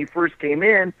to when you first came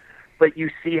in, but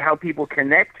you see how people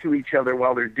connect to each other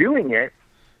while they're doing it.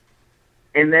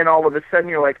 And then all of a sudden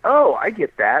you're like, oh, I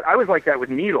get that. I was like that with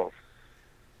needles.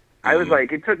 I was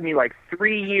like, it took me like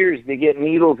 3 years to get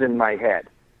needles in my head.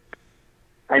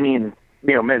 I mean,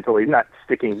 mentally, not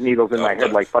sticking needles in my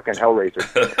head like fucking Hellraiser.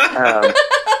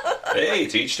 Hey,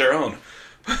 to each their own.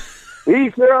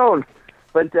 Each their own.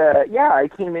 But, I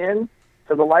came in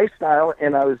to the lifestyle,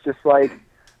 and I was just like,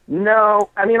 no.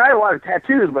 I mean, I had a lot of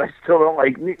tattoos, but I still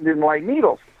didn't like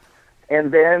needles.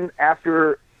 And then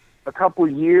after a couple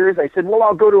of years, I said, well,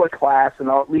 I'll go to a class, and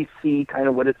I'll at least see kind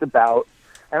of what it's about.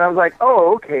 And I was like,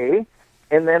 oh, okay.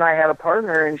 And then I had a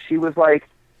partner, and she was like,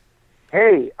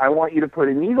 hey, I want you to put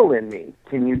a needle in me.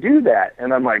 Can you do that?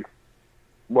 And I'm like,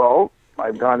 well,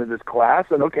 I've gone to this class,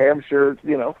 and okay, I'm sure,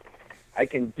 I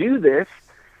can do this.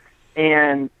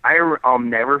 And I'll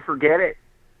never forget it.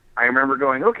 I remember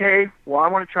going, okay, well, I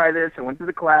want to try this. I went to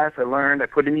the class. I learned. I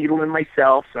put a needle in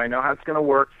myself, so I know how it's going to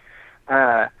work.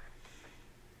 And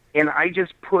I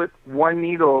just put one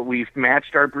needle. We've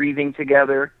matched our breathing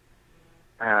together.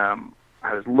 I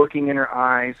was looking in her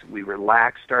eyes. We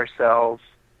relaxed ourselves.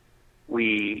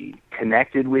 We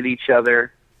connected with each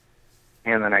other.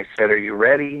 And then I said, are you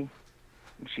ready?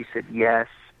 And she said, yes.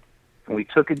 And we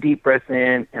took a deep breath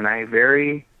in, and I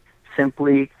very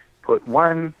simply put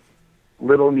one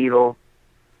little needle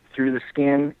through the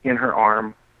skin in her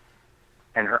arm,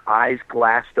 and her eyes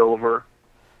glassed over,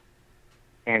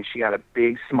 and she got a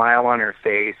big smile on her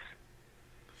face.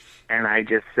 And I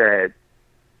just said,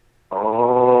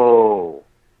 oh,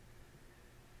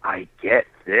 I get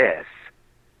this.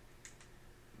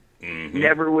 Mm-hmm.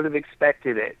 Never would have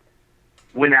expected it.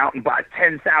 Went out and bought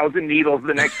 10,000 needles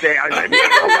the next day. I was like,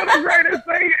 that's the greatest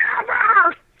thing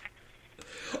ever!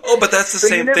 Oh, but that's the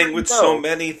same thing with so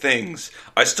many things.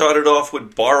 I started off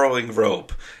with borrowing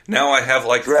rope. Now I have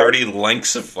 30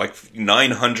 lengths of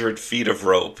 900 feet of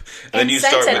rope. And then you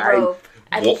start with rope.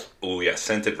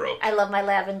 Scented rope. I love my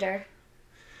lavender.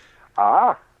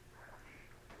 Ah,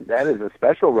 that is a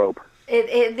special rope.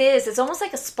 It is. It's almost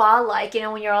like a spa-like,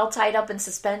 when you're all tied up and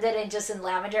suspended and just in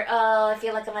lavender. Oh, I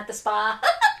feel like I'm at the spa.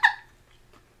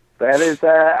 That is,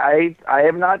 I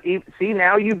have not even... See,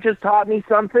 now you've just taught me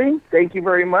something. Thank you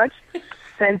very much.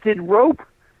 Scented rope.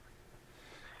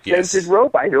 Yes. Scented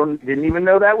rope. I didn't even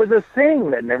know that was a thing.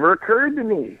 That never occurred to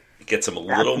me. It gets them a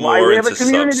little more into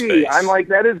subspace. I'm like,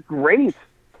 that is great.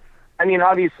 I mean,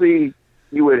 obviously,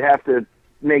 you would have to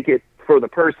make it for the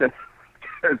person.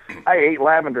 I hate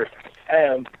lavender.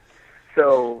 You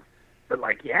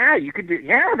could do...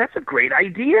 Yeah, that's a great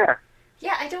idea.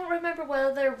 Yeah, I don't remember what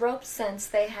other rope scents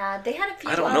they had. They had a few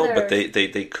I don't know, but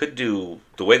they could do...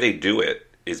 The way they do it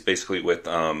is basically with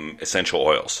essential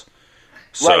oils.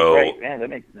 So right. Yeah, that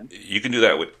makes sense. You can do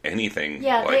that with anything.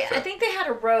 Yeah, I think they had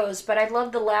a rose, but I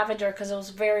love the lavender because it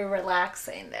was very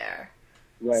relaxing there.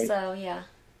 Right. So, yeah.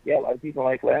 Yeah, a lot of people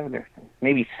like lavender.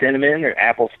 Maybe cinnamon or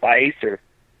apple spice or...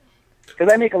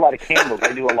 Because I make a lot of candles.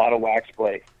 I do a lot of wax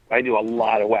play. There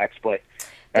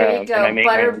you go,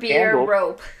 butterbeer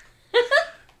rope.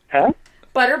 Huh?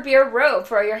 Butterbeer rope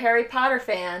for your Harry Potter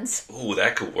fans. Ooh,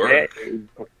 that could work.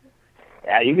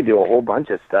 Yeah, you could do a whole bunch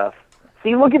of stuff.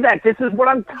 See, look at that. This is what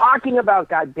I'm talking about,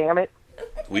 God damn it.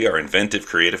 We are inventive,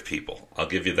 creative people. I'll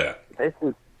give you that.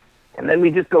 And then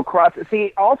we just go cross.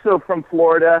 See, also from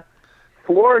Florida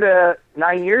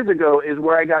 9 years ago is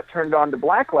where I got turned on to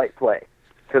blacklight play.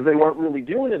 Because they weren't really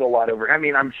doing it a lot over. I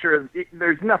mean, I'm sure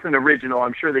there's nothing original.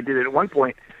 I'm sure they did it at one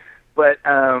point. But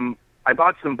I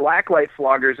bought some blacklight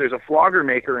floggers. There's a flogger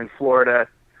maker in Florida.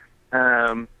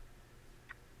 And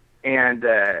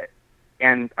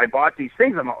I bought these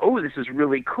things. I'm like, oh, this is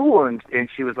really cool. And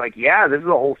she was like, yeah, this is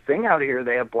a whole thing out here.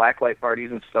 They have blacklight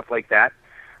parties and stuff like that.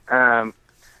 And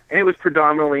it was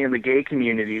predominantly in the gay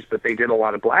communities, but they did a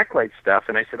lot of blacklight stuff.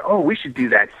 And I said, oh, we should do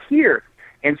that here.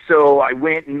 And so I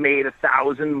went and made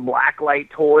 1,000 blacklight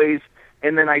toys.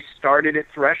 And then I started at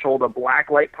Threshold, a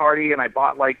blacklight party, and I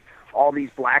bought like all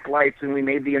these black lights, and we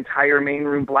made the entire main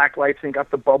room black lights and got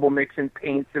the bubble mix and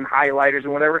paints and highlighters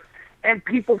and whatever. And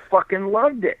people fucking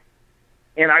loved it.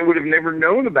 And I would have never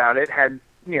known about it had,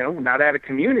 not had a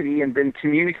community and been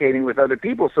communicating with other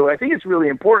people. So I think it's really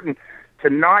important to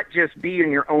not just be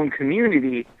in your own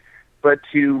community, but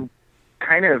to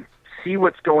kind of see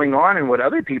what's going on and what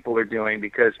other people are doing.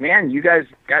 Because, man, you guys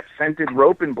got scented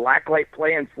rope and blacklight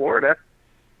play in Florida,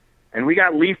 and we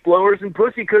got leaf blowers and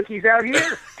pussy cookies out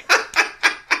here.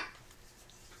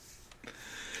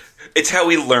 It's how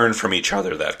we learn from each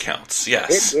other that counts,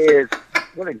 yes. It is.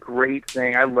 What a great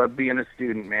thing. I love being a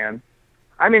student, man.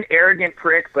 I'm an arrogant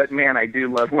prick, but, man, I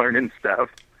do love learning stuff.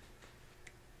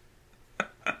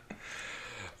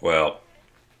 Well,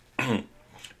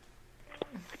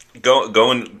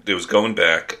 going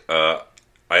back, I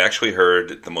actually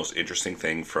heard the most interesting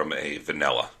thing from a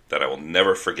vanilla that I will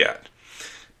never forget.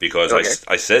 Because okay.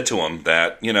 I said to him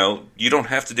that, you don't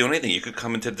have to do anything. You could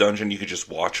come into the dungeon, you could just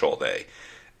watch all day.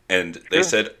 And they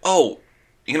said, oh,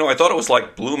 I thought it was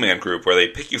like Blue Man Group where they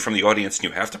pick you from the audience and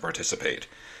you have to participate.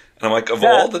 And I'm like, of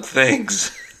all the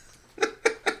things.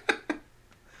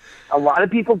 A lot of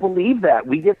people believe that.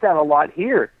 We get that a lot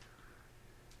here.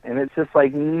 And it's just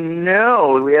like,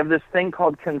 no, we have this thing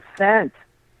called consent.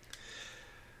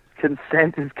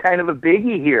 Consent is kind of a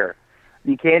biggie here.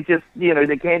 You can't just,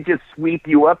 they can't just sweep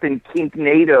you up in kink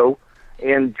NATO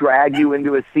and drag you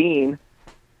into a scene.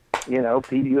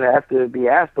 You have to be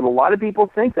asked. But a lot of people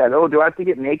think that, oh, do I have to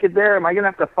get naked there? Am I going to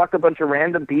have to fuck a bunch of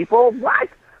random people? What?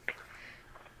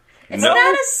 It's not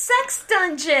a sex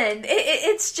dungeon.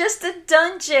 It's just a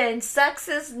dungeon. Sex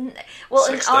is...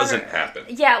 Sex doesn't happen.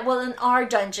 Yeah, well, in our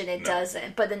dungeon it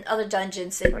doesn't. But in other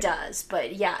dungeons it does.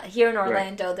 But yeah, here in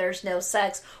Orlando there's no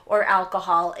sex or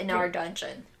alcohol in our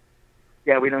dungeon.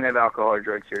 Yeah, we don't have alcohol or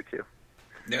drugs here, too.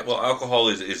 Yeah, well, alcohol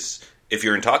is if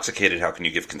you're intoxicated, how can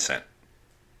you give consent?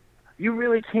 You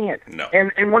really can't. No.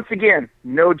 And once again,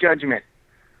 no judgment.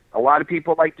 A lot of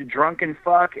people like to drunk and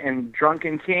fuck and drunk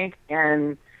and kink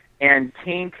and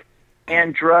kink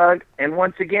and drug. And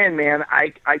once again, man,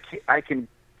 I can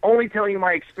only tell you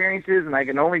my experiences, and I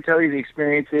can only tell you the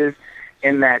experiences,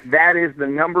 and that is the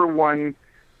number one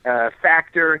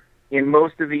factor in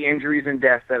most of the injuries and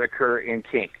deaths that occur in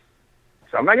kink.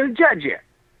 So I'm not going to judge you,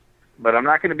 but I'm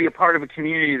not going to be a part of a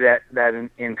community that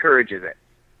encourages it.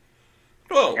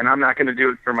 Whoa. And I'm not going to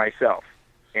do it for myself.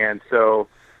 And so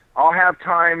I'll have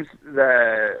times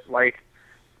that, like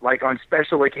on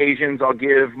special occasions, I'll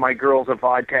give my girls a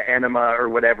vodka enema or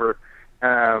whatever,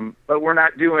 but we're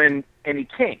not doing any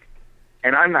kink,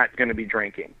 and I'm not going to be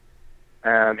drinking.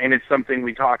 And it's something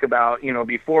we talk about,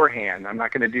 beforehand. I'm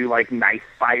not going to do, nice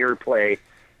fire play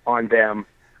on them,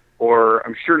 or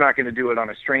I'm sure not going to do it on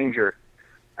a stranger.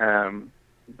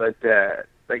 But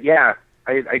yeah,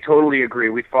 I totally agree.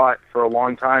 We fought for a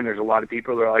long time. There's a lot of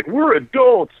people that are like, we're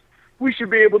adults. We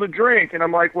should be able to drink. And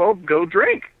I'm like, well, go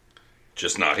drink.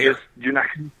 Just not here. You're not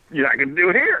going to do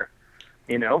it here.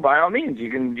 By all means, you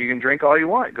can drink all you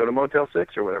want. Go to Motel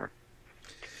 6 or whatever.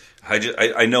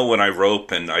 I know when I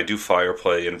rope and I do fire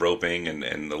play and roping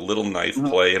and the little knife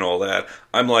play and all that,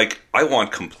 I'm like, I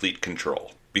want complete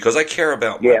control because I care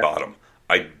about my bottom.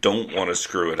 I don't want to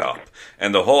screw it up.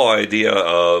 And the whole idea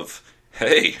of,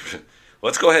 hey,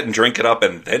 let's go ahead and drink it up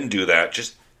and then do that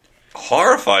just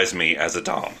horrifies me as a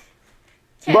dom.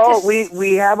 Well,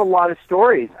 we have a lot of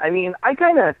stories. I mean, I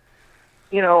kind of,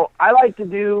 I like to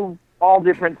do all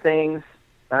different things.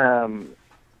 And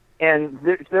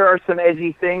there are some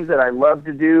edgy things that I love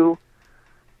to do.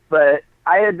 But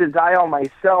I had to dial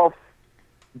myself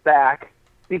back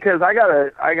because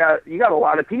you got a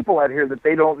lot of people out here that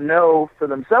they don't know for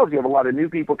themselves. You have a lot of new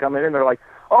people coming in. They're like,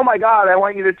 oh my God, I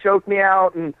want you to choke me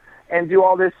out and do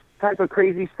all this type of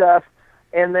crazy stuff.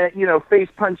 And then, face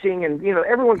punching, and,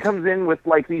 everyone comes in with,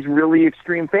 like, these really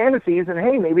extreme fantasies, and,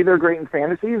 hey, maybe they're great in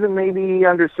fantasies, and maybe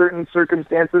under certain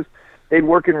circumstances they'd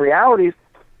work in realities.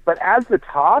 But as the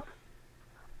top,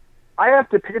 I have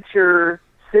to picture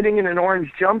sitting in an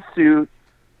orange jumpsuit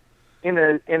in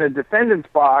a defendant's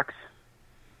box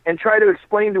and try to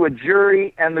explain to a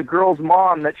jury and the girl's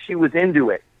mom that she was into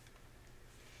it.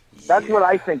 That's what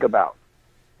I think about.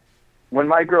 When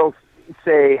my girls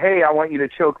say, hey, I want you to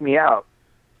choke me out,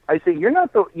 I say, you're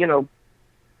not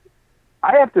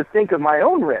I have to think of my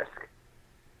own risk.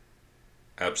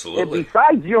 Absolutely. And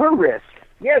besides your risk.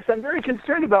 Yes, I'm very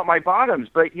concerned about my bottoms,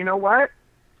 but you know what?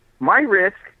 My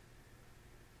risk,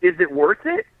 is it worth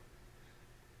it?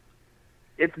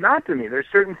 It's not to me. There's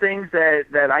certain things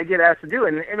that I get asked to do,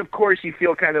 and of course you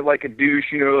feel kind of like a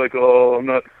douche, like, oh, I'm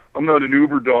not an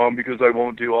Uber dom because I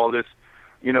won't do all this,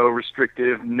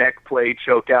 restrictive neck play,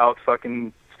 choke out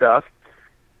fucking stuff.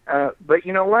 But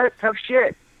you know what? Tough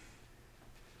shit.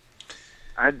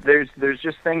 There's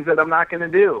just things that I'm not going to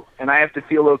do, and I have to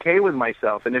feel okay with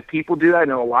myself. And if people do, I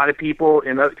know a lot of people,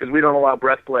 because we don't allow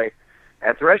breath play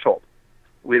at Threshold.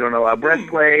 We don't allow breath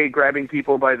play, grabbing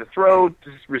people by the throat,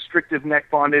 restrictive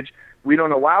neck bondage. We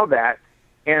don't allow that.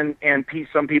 And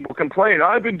some people complain,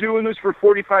 I've been doing this for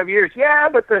 45 years. Yeah,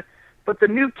 but the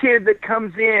new kid that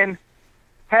comes in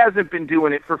hasn't been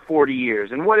doing it for 40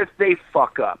 years. And what if they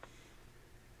fuck up?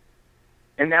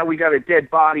 And now we got a dead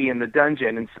body in the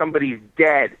dungeon and somebody's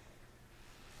dead.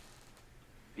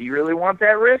 Do you really want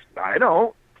that risk? I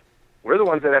don't. We're the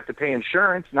ones that have to pay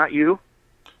insurance, not you.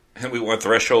 And we want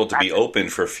Threshold to be open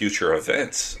for future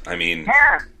events. I mean,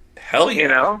 yeah. Hell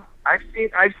yeah.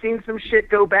 I've seen some shit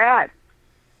go bad.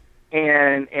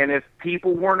 And if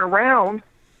people weren't around,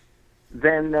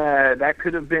 then that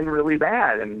could have been really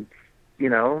bad. And,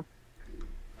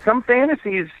 some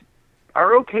fantasies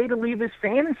are okay to leave as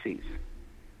fantasies.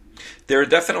 There are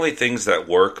definitely things that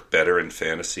work better in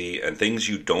fantasy and things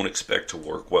you don't expect to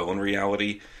work well in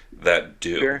reality that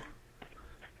do. Sure.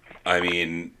 I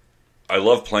mean, I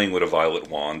love playing with a violet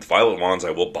wand. Violet wands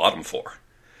I will bottom for.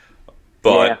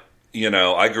 But,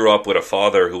 I grew up with a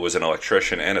father who was an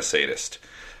electrician and a sadist.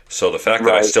 So the fact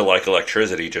that I still like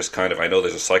electricity just kind of, I know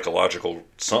there's a psychological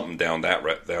something down that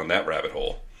rabbit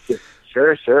hole.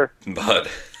 Sure.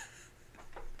 But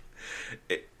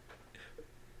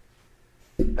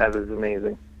that was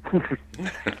amazing. True.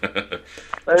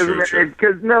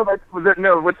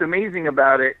 Because what's amazing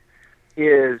about it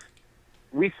is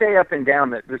we say up and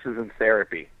down that this isn't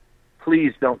therapy.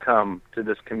 Please don't come to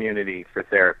this community for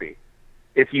therapy.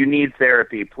 If you need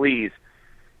therapy, please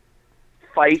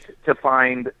fight to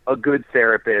find a good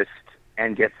therapist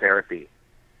and get therapy.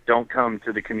 Don't come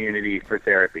to the community for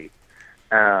therapy.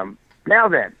 Now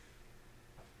then,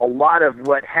 a lot of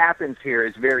what happens here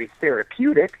is very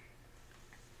therapeutic.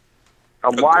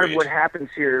 A lot of what happens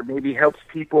here maybe helps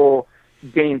people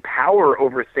gain power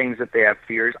over things that they have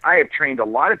fears. I have trained a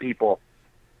lot of people.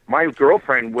 My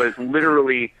girlfriend was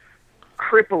literally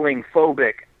crippling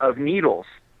phobic of needles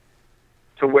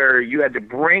to where you had to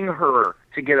bring her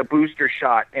to get a booster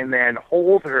shot and then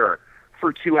hold her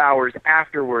for 2 hours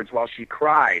afterwards while she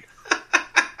cried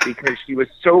because she was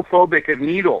so phobic of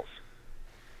needles.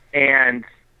 And,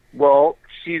 well,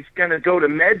 she's going to go to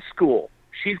med school.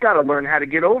 She's got to learn how to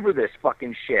get over this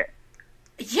fucking shit.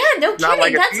 Yeah, no kidding.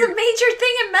 Like that's a major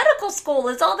thing in medical school.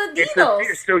 It's all the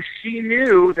needles. So she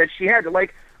knew that she had to,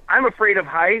 I'm afraid of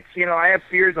heights. I have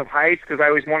fears of heights because I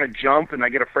always want to jump and I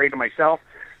get afraid of myself.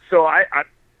 So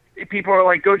people are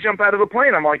like, go jump out of a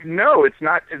plane. I'm like, no, it's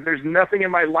not. There's nothing in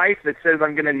my life that says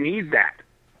I'm going to need that.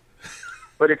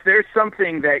 But if there's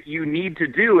something that you need to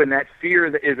do and that fear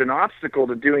that is an obstacle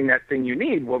to doing that thing you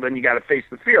need, well, then you got to face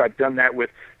the fear. I've done that with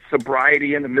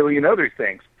sobriety and a million other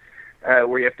things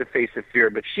where you have to face a fear.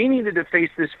 But she needed to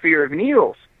face this fear of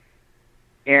needles.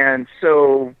 And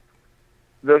so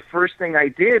the first thing I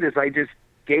did is I just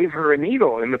gave her a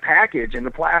needle in the package, in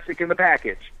the plastic in the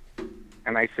package.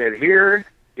 And I said, here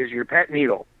is your pet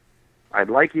needle. I'd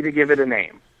like you to give it a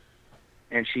name.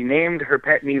 And she named her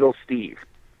pet needle Steve.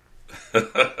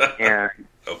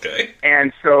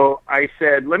 And so I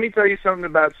said, let me tell you something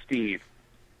about Steve.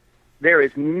 There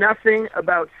is nothing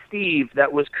about Steve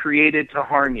that was created to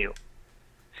harm you.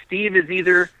 Steve is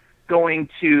either going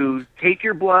to take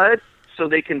your blood so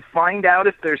they can find out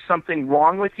if there's something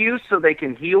wrong with you so they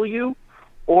can heal you,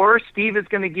 or Steve is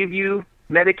going to give you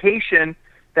medication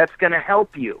that's going to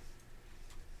help you.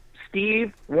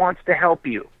 Steve wants to help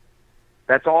you.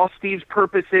 That's all Steve's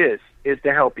purpose is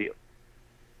to help you.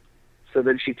 So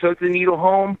then she took the needle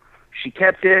home. She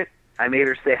kept it. I made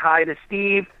her say hi to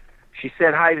Steve. She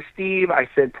said hi to Steve. I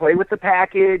said, play with the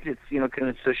package.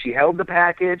 So she held the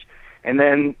package. And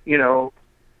then,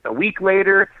 a week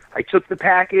later, I took the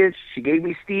package. She gave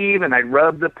me Steve, and I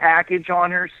rubbed the package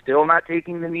on her, still not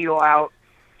taking the needle out.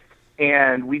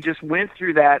 And we just went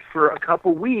through that for a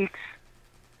couple weeks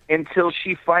until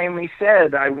she finally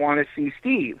said, I want to see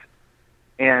Steve.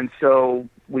 And so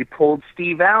we pulled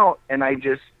Steve out, and I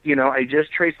just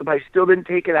traced it. I still didn't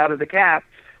take it out of the cap.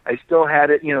 I still had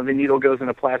it, the needle goes in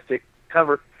a plastic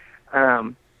cover.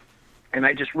 And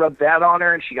I just rubbed that on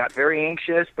her, and she got very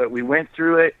anxious, but we went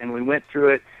through it, and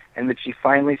and then she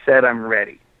finally said, I'm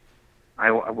ready.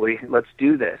 Let's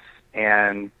do this.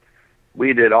 And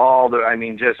we did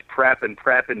just prep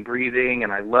and breathing,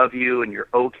 and I love you, and you're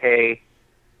okay.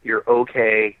 You're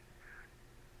okay.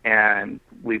 And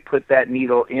we put that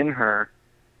needle in her,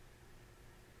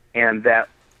 and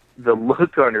the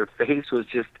look on her face was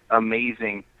just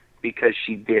amazing because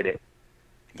she did it.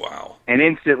 Wow. And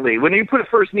instantly, when you put a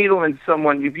first needle in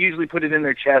someone, you usually put it in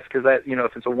their chest because that,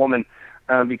 if it's a woman,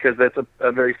 because that's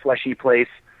a very fleshy place,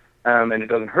 and it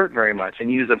doesn't hurt very much.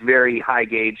 And you use a very high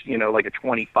gauge, like a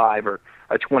 25 or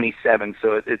a 27,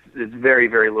 so it's very,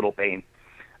 very little pain.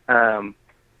 And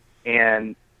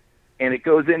it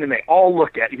goes in, and they all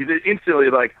look at you. Instantly,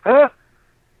 like, huh?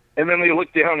 And then they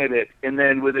look down at it, and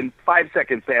then within 5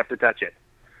 seconds, they have to touch it.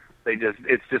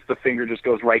 It's just the finger just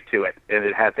goes right to it, and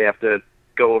they have to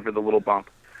go over the little bump.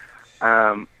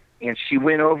 And she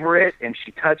went over it, and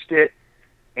she touched it,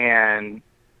 and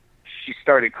she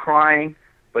started crying,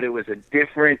 but it was a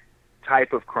different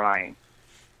type of crying.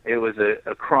 It was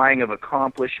a crying of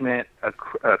accomplishment, a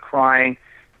crying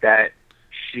that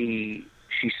she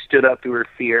stood up to her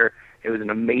fear. It was an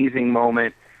amazing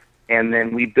moment, and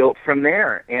then we built from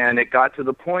there, and it got to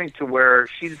the point to where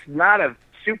she's not a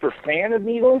super fan of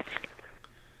needles,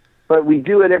 but we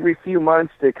do it every few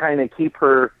months to kind of keep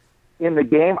her in the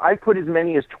game. I put as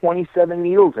many as 27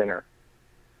 needles in her.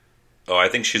 Oh, I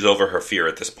think she's over her fear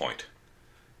at this point.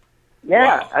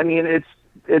 Yeah, Wow.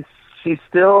 She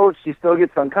still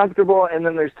gets uncomfortable, and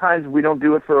then there's times we don't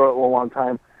do it for a long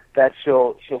time that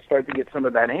she'll start to get some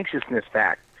of that anxiousness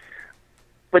back.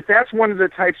 But that's one of the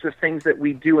types of things that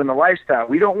we do in the lifestyle.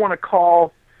 We don't want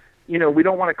to we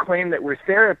don't want to claim that we're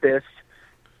therapists,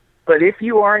 but if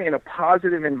you are in a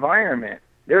positive environment,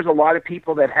 there's a lot of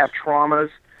people that have traumas.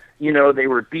 They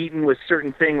were beaten with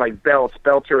certain things like belts.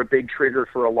 Belts are a big trigger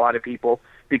for a lot of people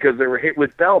because they were hit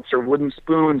with belts or wooden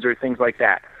spoons or things like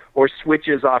that, or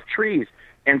switches off trees.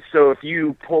 And so if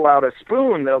you pull out a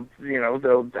spoon, they'll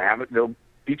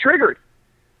be triggered.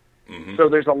 Mm-hmm. So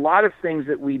there's a lot of things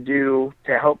that we do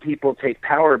to help people take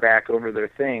power back over their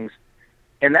things,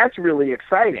 and that's really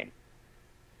exciting.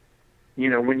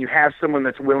 When you have someone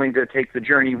that's willing to take the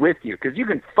journey with you, because you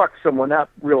can fuck someone up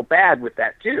real bad with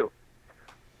that too.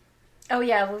 Oh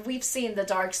yeah, we've seen the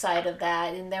dark side of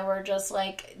that, and then we're just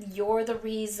like, you're the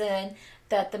reason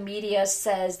that the media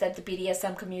says that the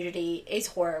BDSM community is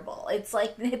horrible. It's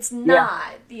like, it's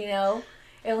not, It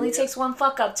only takes one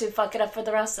fuck up to fuck it up for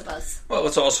the rest of us. Well,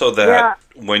 it's also that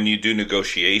when you do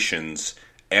negotiations,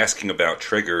 asking about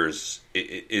triggers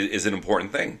is an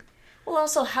important thing. Well,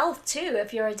 also health, too.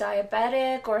 If you're a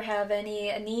diabetic or have any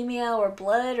anemia or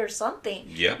blood or something,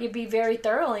 you'd be very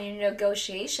thorough in your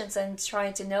negotiations and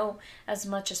trying to know as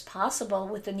much as possible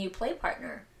with a new play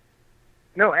partner.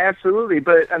 No, absolutely.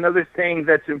 But another thing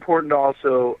that's important to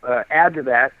also add to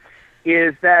that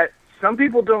is that some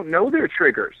people don't know their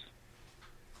triggers.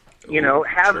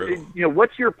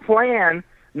 What's your plan?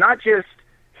 Not just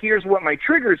here's what my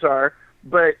triggers are,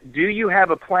 but do you have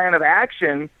a plan of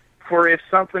action for if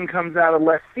something comes out of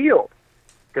left field?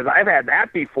 Because I've had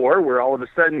that before, where all of a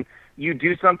sudden you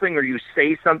do something or you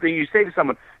say something. You say to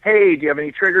someone, "Hey, do you have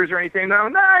any triggers or anything?" No,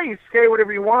 you say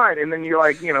whatever you want, and then you're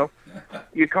like,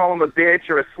 you call them a bitch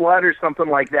or a slut or something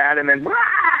like that, and then,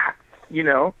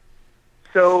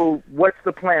 So what's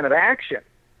the plan of action?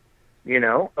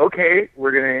 Okay,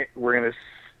 we're gonna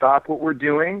stop what we're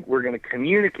doing. We're gonna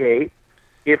communicate.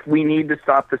 If we need to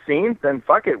stop the scene, then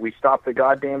fuck it. We stop the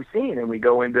goddamn scene and we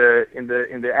go into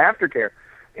aftercare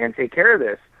and take care of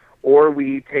this. Or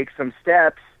we take some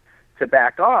steps to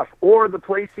back off. Or the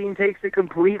play scene takes a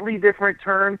completely different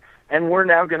turn, and we're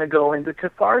now going to go into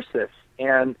catharsis,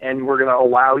 and we're going to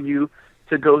allow you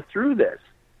to go through this.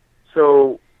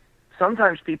 So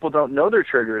sometimes people don't know their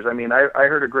triggers. I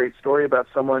heard a great story about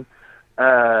someone.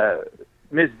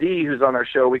 Ms. D, who's on our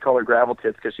show, we call her Gravel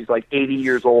Tits because she's like 80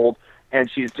 years old, and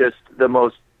she's just the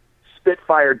most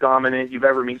spitfire dominant you've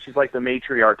ever met. She's like the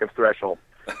matriarch of Threshold.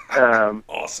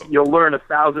 Awesome. You'll learn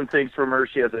 1,000 things from her.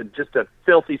 She has just a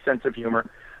filthy sense of humor.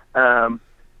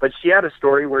 But she had a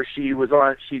story where she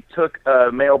took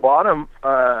a male bottom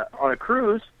on a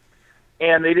cruise,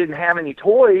 and they didn't have any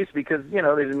toys because, they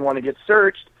didn't want to get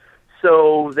searched.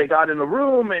 So they got in the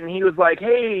room, and he was like,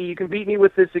 "Hey, you can beat me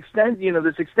with this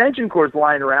extension cord's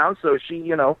lying around." So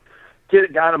she,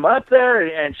 got him up there,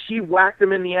 and she whacked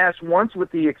him in the ass once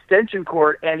with the extension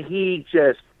cord, and he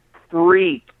just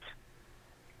freaked.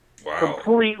 Wow.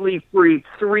 Completely freaked.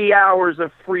 3 hours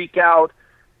of freak out,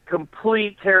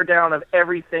 complete tear down of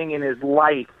everything in his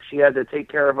life. She had to take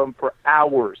care of him for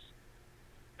hours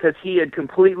because he had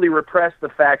completely repressed the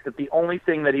fact that the only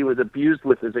thing that he was abused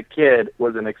with as a kid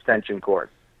was an extension cord.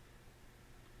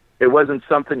 It wasn't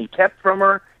something he kept from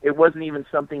her. It wasn't even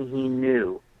something he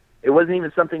knew. It wasn't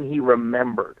even something he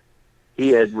remembered. He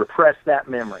had repressed that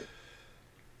memory.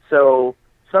 So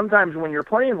sometimes when you're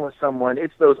playing with someone,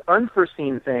 it's those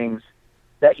unforeseen things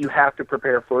that you have to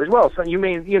prepare for as well. So you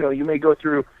may go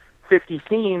through 50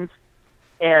 scenes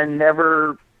and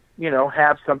never,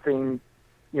 have something,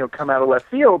 come out of left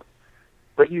field,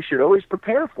 but you should always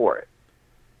prepare for it.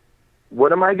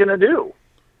 What am I going to do?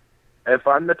 If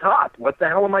I'm the top, what the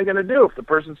hell am I going to do if the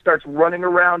person starts running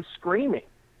around screaming?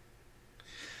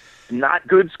 Not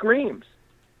good screams.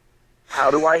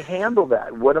 How do I handle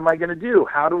that? What am I going to do?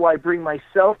 How do I bring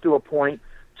myself to a point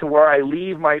to where I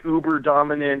leave my uber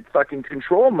dominant fucking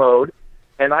control mode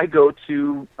and I go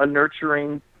to a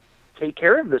nurturing, take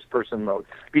care of this person mode?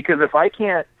 Because if I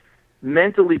can't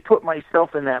mentally put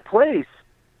myself in that place,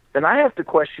 then I have to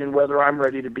question whether I'm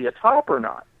ready to be a top or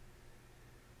not.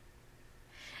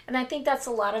 And I think that's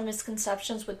a lot of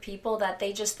misconceptions with people, that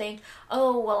they just think,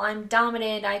 oh, well, I'm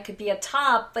dominant, I could be a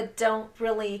top, but don't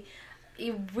really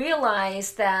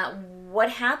realize that what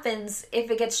happens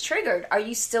if it gets triggered. Are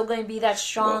you still going to be that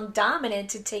strong dominant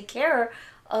to take care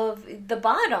of the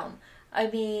bottom? I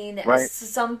mean, right.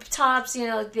 Some tops,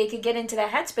 they could get into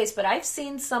that headspace, but I've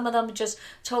seen some of them just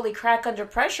totally crack under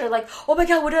pressure, like, oh my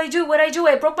God, what did I do?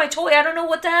 I broke my toy. I don't know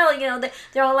what the hell.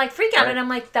 They're all like freak out. Right. And I'm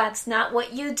like, that's not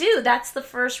what you do. That's the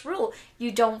first rule.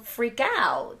 You don't freak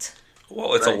out.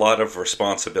 Well, it's a lot of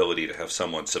responsibility to have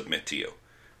someone submit to you.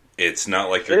 It's not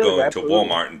like you're going to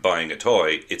Walmart and buying a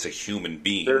toy. It's a human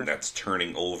being that's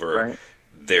turning over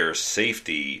their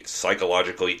safety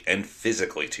psychologically and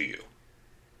physically to you.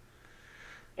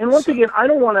 And once again, I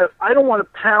don't want to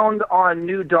pound on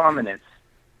new dominance,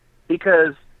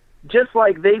 because just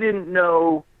like they didn't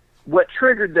know what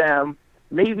triggered them,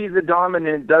 maybe the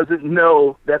dominant doesn't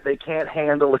know that they can't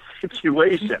handle a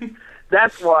situation.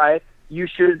 That's why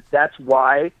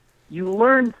you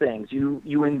learn things.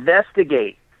 You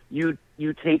investigate. You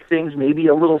take things maybe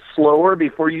a little slower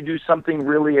before you do something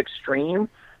really extreme.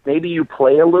 Maybe you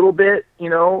play a little bit,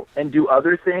 and do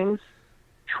other things.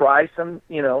 Try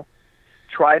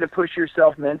to push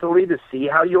yourself mentally to see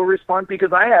how you'll respond,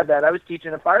 because I had that. I was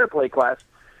teaching a fire play class,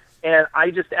 and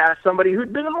I just asked somebody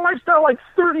who'd been in the lifestyle like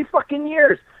 30 fucking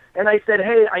years, and I said,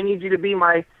 "Hey, I need you to be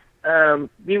my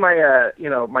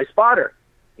spotter,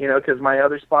 because my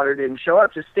other spotter didn't show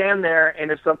up. Just stand there, and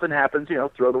if something happens,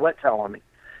 throw the wet towel on me."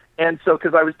 And so,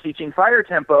 because I was teaching fire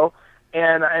tempo,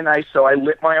 and I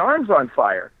lit my arms on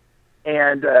fire,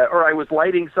 and or I was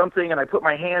lighting something, and I put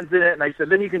my hands in it, and I said,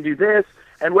 "Then you can do this."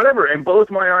 And whatever, and both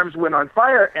my arms went on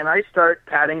fire, and I start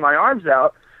patting my arms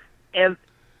out, and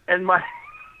my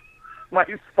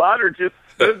spotter just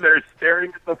stood there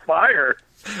staring at the fire.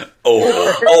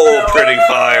 Pretty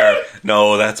fire.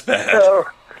 No, that's bad. So,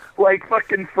 like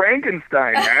fucking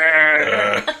Frankenstein.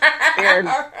 And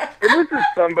this is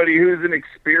somebody who's an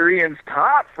experienced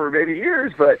top for many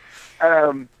years, but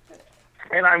and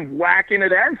I'm whacking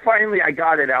it, and finally I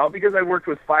got it out because I worked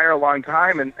with fire a long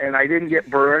time, and I didn't get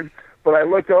burned. But I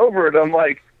looked over and I'm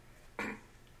like,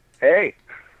 hey.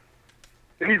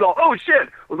 And he's all, oh shit,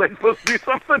 was I supposed to do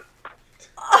something?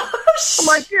 I'm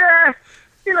like, yeah,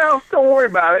 don't worry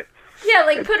about it. Yeah,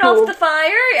 like, put off the fire.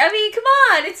 I mean, come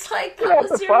on. It's like, put off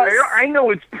the fire. I know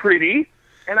it's pretty,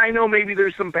 and I know maybe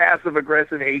there's some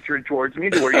passive-aggressive hatred towards me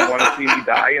to where you want to see me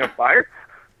die in a fire.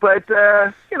 But,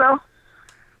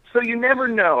 so you never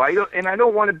know. I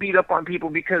don't want to beat up on people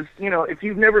because, if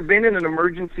you've never been in an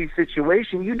emergency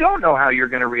situation, you don't know how you're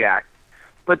going to react.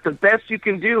 But the best you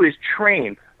can do is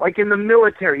train. Like in the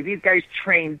military, these guys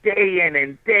train day in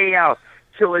and day out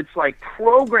till it's like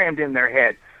programmed in their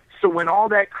head. So when all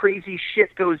that crazy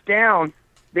shit goes down,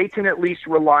 they can at least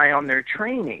rely on their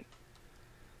training,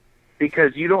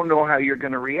 because you don't know how you're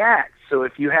going to react. So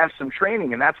if you have some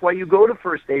training, and that's why you go to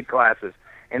first aid classes,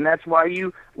 and that's why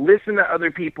you listen to other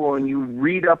people and you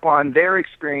read up on their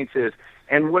experiences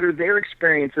and what are their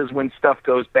experiences when stuff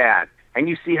goes bad. and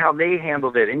you see how they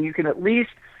handled it, and you can at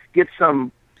least get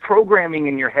some programming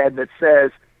in your head that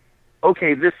says,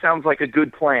 okay, this sounds like a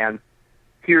good plan.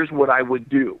 Here's what I would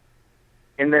do.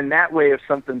 And then that way, if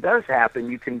something does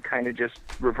happen, you can kind of just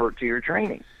revert to your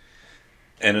training.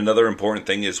 And another important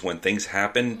thing is when things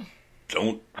happen,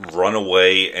 don't run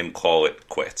away and call it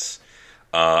quits.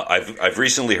 I've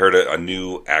recently heard a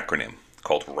new acronym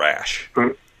called RASH.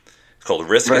 Mm-hmm. It's called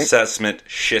Risk Assessment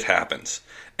Shit Happens.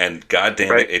 And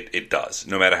goddamn it does.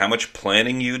 No matter how much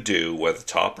planning you do, whether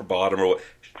top or bottom, or what,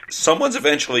 someone's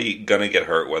eventually going to get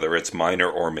hurt, whether it's minor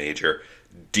or major.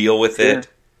 Deal with it,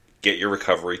 get your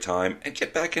recovery time, and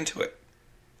get back into it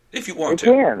if you want to.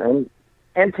 You can,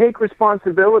 and take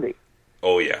responsibility.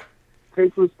 Oh, yeah.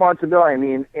 Take responsibility. I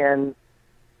mean, and,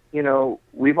 you know,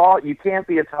 you can't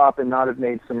be a top and not have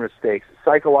made some mistakes,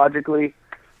 psychologically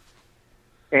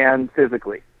and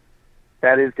physically.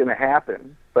 That is going to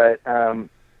happen. But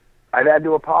I've had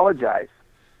to apologize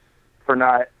for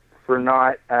not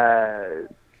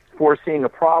foreseeing a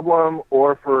problem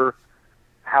or for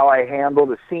how I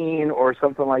handled a scene or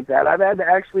something like that. I've had to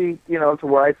actually, you know, to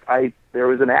where there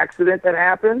was an accident that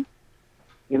happened,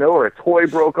 you know, or a toy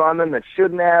broke on them that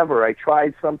shouldn't have, or I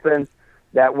tried something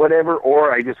that whatever,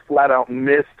 or I just flat out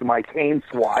missed my cane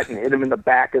swat and hit him in the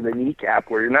back of the kneecap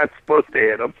where you're not supposed to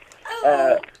hit him.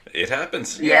 It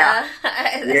happens. Yeah.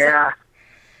 Yeah.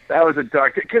 That was a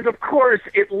dark, because of course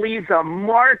it leaves a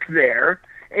mark there,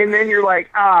 and then you're like,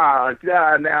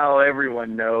 now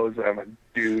everyone knows I'm a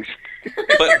douche.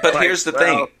 But here's the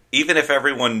thing: even if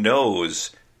everyone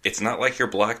knows, it's not like you're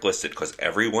blacklisted, because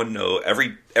everyone knows.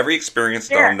 Every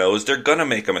experienced Dom knows they're gonna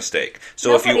make a mistake.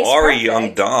 So if you are a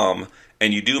young Dom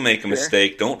and you do make a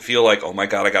mistake, don't feel like, oh my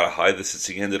god, I gotta hide this. It's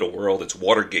the end of the world. It's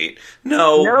Watergate.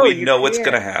 No, we know what's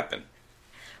gonna happen.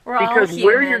 Because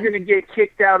where you're going to get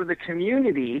kicked out of the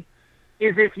community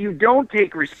is if you don't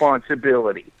take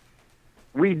responsibility.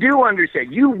 We do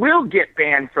understand. You will get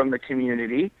banned from the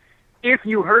community if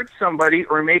you hurt somebody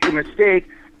or make a mistake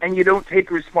and you don't take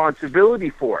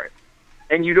responsibility for it.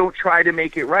 And you don't try to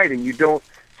make it right and you don't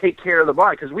take care of the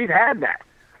body. Because we've had that.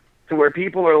 To where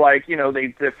people are like, you know,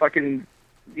 they fucking,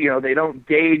 you know, they don't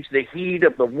gauge the heat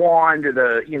of the wand or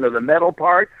the, you know, the metal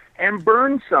part and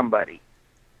burn somebody.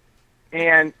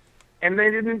 And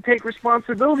they didn't take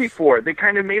responsibility for it. They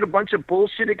kind of made a bunch of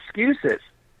bullshit excuses.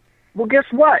 Well, guess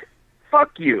what?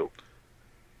 Fuck you.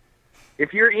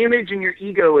 If your image and your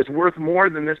ego is worth more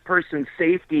than this person's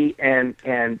safety and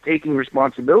taking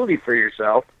responsibility for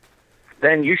yourself,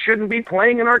 then you shouldn't be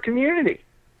playing in our community.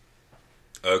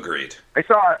 Agreed. I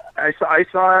saw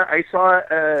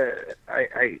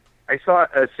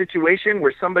a situation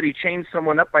where somebody chained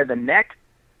someone up by the neck.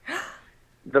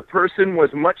 The person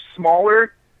was much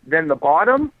smaller than the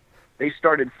bottom. They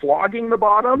started flogging the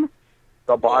bottom.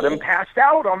 The bottom passed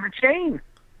out on the chain.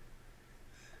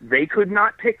 They could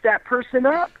not pick that person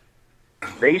up.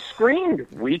 They screamed.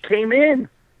 We came in.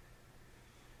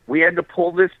 We had to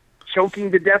pull this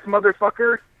choking to death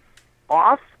motherfucker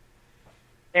off.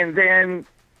 And then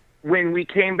when we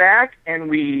came back and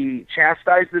we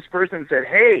chastised this person and said,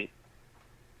 hey,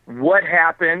 what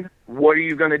happened? What are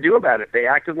you going to do about it? They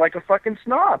acted like a fucking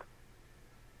snob.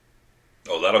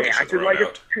 Oh, that'll get you thrown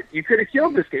out. You could have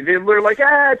killed this guy. They were like,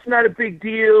 it's not a big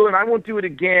deal, and I won't do it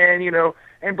again, you know,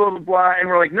 and blah, blah, blah. And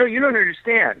we're like, no, you don't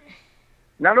understand.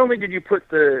 Not only did you put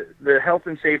the health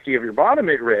and safety of your bottom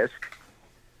at risk,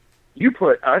 you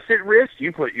put us at risk,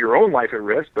 you put your own life at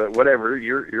risk, but whatever,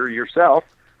 you're yourself.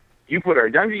 You put our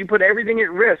dungeon, you put everything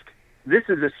at risk. This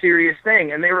is a serious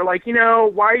thing. And they were like, you know,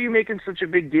 why are you making such a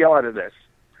big deal out of this?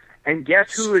 And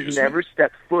guess who has never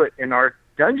stepped foot in our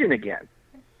dungeon again?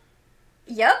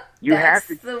 Yep, that's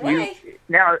the way.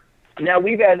 Now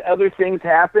we've had other things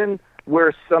happen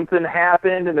where something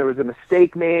happened and there was a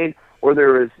mistake made, or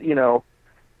there was,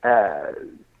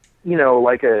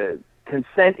 like a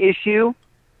consent issue,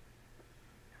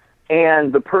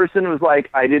 and the person was like,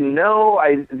 I didn't know,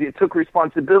 I took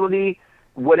responsibility,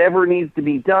 whatever needs to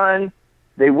be done.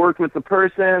 They worked with the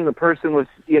person was,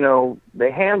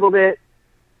 they handled it,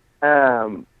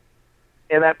 and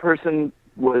that person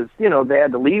was, they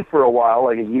had to leave for a while,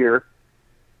 like a year,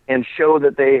 and show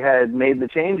that they had made the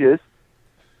changes.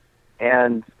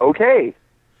 And okay,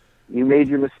 you made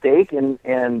your mistake,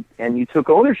 and you took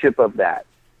ownership of that.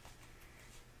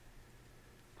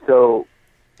 So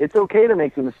it's okay to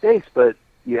make some mistakes, but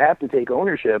you have to take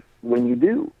ownership when you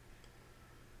do.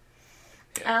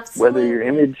 Absolutely. Whether your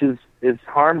image is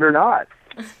harmed or not.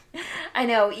 I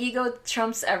know, ego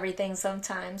trumps everything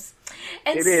sometimes.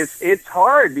 And it is. It's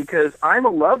hard because I'm a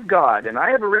love god, and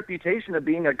I have a reputation of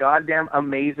being a goddamn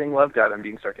amazing love god. I'm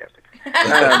being sarcastic.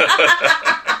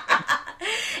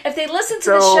 If they listen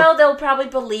to the show, they'll probably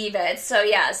believe it. So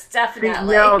yes,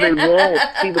 definitely. No, they won't.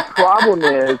 See, the problem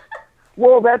is,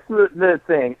 well, that's the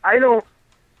thing. I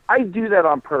do that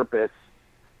on purpose.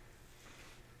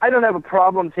 I don't have a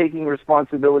problem taking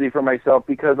responsibility for myself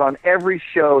because on every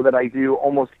show that I do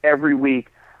almost every week,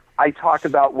 I talk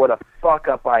about what a fuck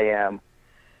up I am.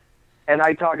 And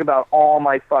I talk about all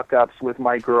my fuck ups with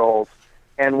my girls.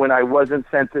 And when I wasn't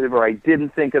sensitive or I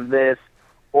didn't think of this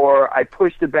or I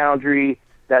pushed a boundary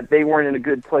that they weren't in a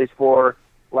good place for,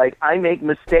 like, I make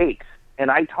mistakes. And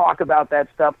I talk about that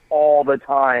stuff all the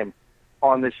time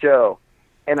on the show.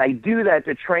 And I do that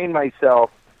to train myself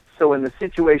so in the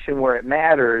situation where it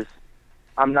matters,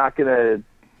 I'm not going to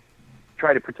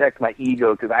try to protect my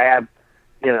ego because I have,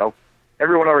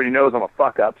 everyone already knows I'm a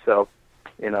fuck up, so,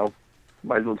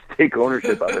 might as well just take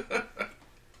ownership of it.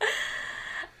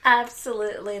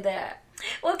 Absolutely there.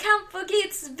 Well, Count Boogie,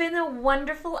 it's been a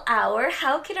wonderful hour.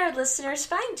 How can our listeners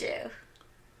find you?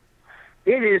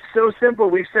 It is so simple.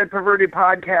 We've said Perverted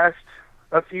Podcast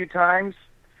a few times.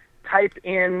 Type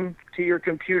in to your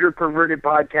computer Perverted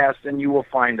Podcast and you will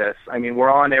find us. I mean,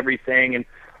 we're on everything and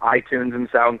iTunes and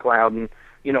SoundCloud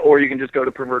and, or you can just go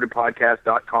to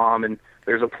pervertedpodcast.com and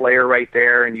there's a player right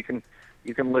there and you can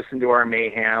listen to our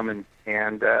mayhem and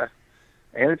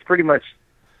it's pretty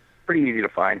easy to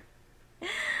find.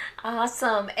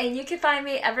 Awesome. And you can find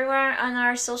me everywhere on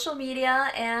our social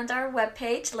media and our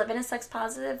webpage,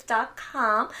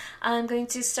 livingasexpositive.com. I'm going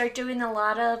to start doing a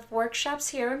lot of workshops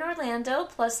here in Orlando,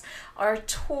 plus our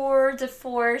tour de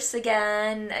force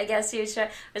again. I guess it's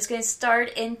going to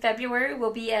start in February. We'll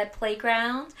be at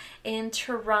Playground in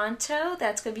Toronto.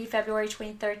 That's going to be February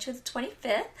 23rd to the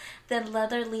 25th. Then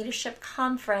Leather Leadership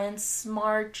Conference,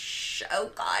 March,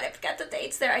 oh God, I forgot the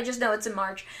dates there. I just know it's in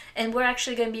March. And we're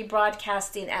actually going to be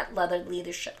broadcasting at Leather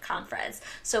Leadership Conference.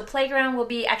 So Playground will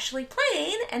be actually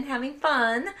playing and having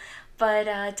fun. But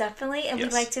definitely, and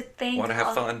we'd like to thank... Want to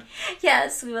have fun?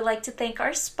 Yes, we would like to thank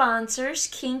our sponsors,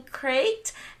 King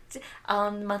Crate,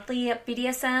 monthly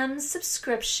BDSM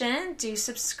subscription. Do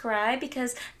subscribe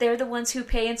because they're the ones who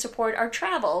pay and support our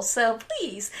travels. So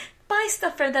please, buy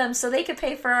stuff for them so they can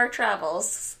pay for our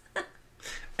travels.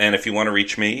 And if you want to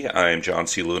reach me, I'm John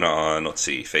C. Luna on,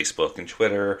 Facebook and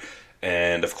Twitter,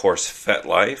 and of course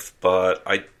FetLife. But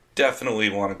I definitely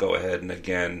want to go ahead and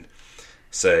again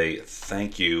say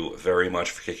thank you very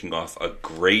much for kicking off a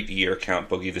great year, Count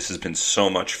Boogie. This has been so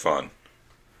much fun.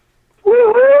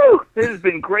 Woohoo! This has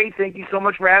been great. Thank you so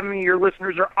much for having me. Your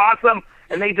listeners are awesome,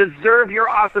 and they deserve your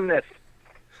awesomeness.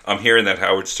 I'm hearing that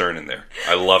Howard Stern in there.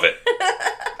 I love it.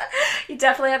 You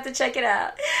definitely have to check it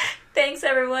out. Thanks,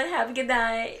 everyone. Have a good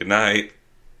night. Good night.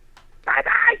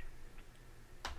 Bye-bye.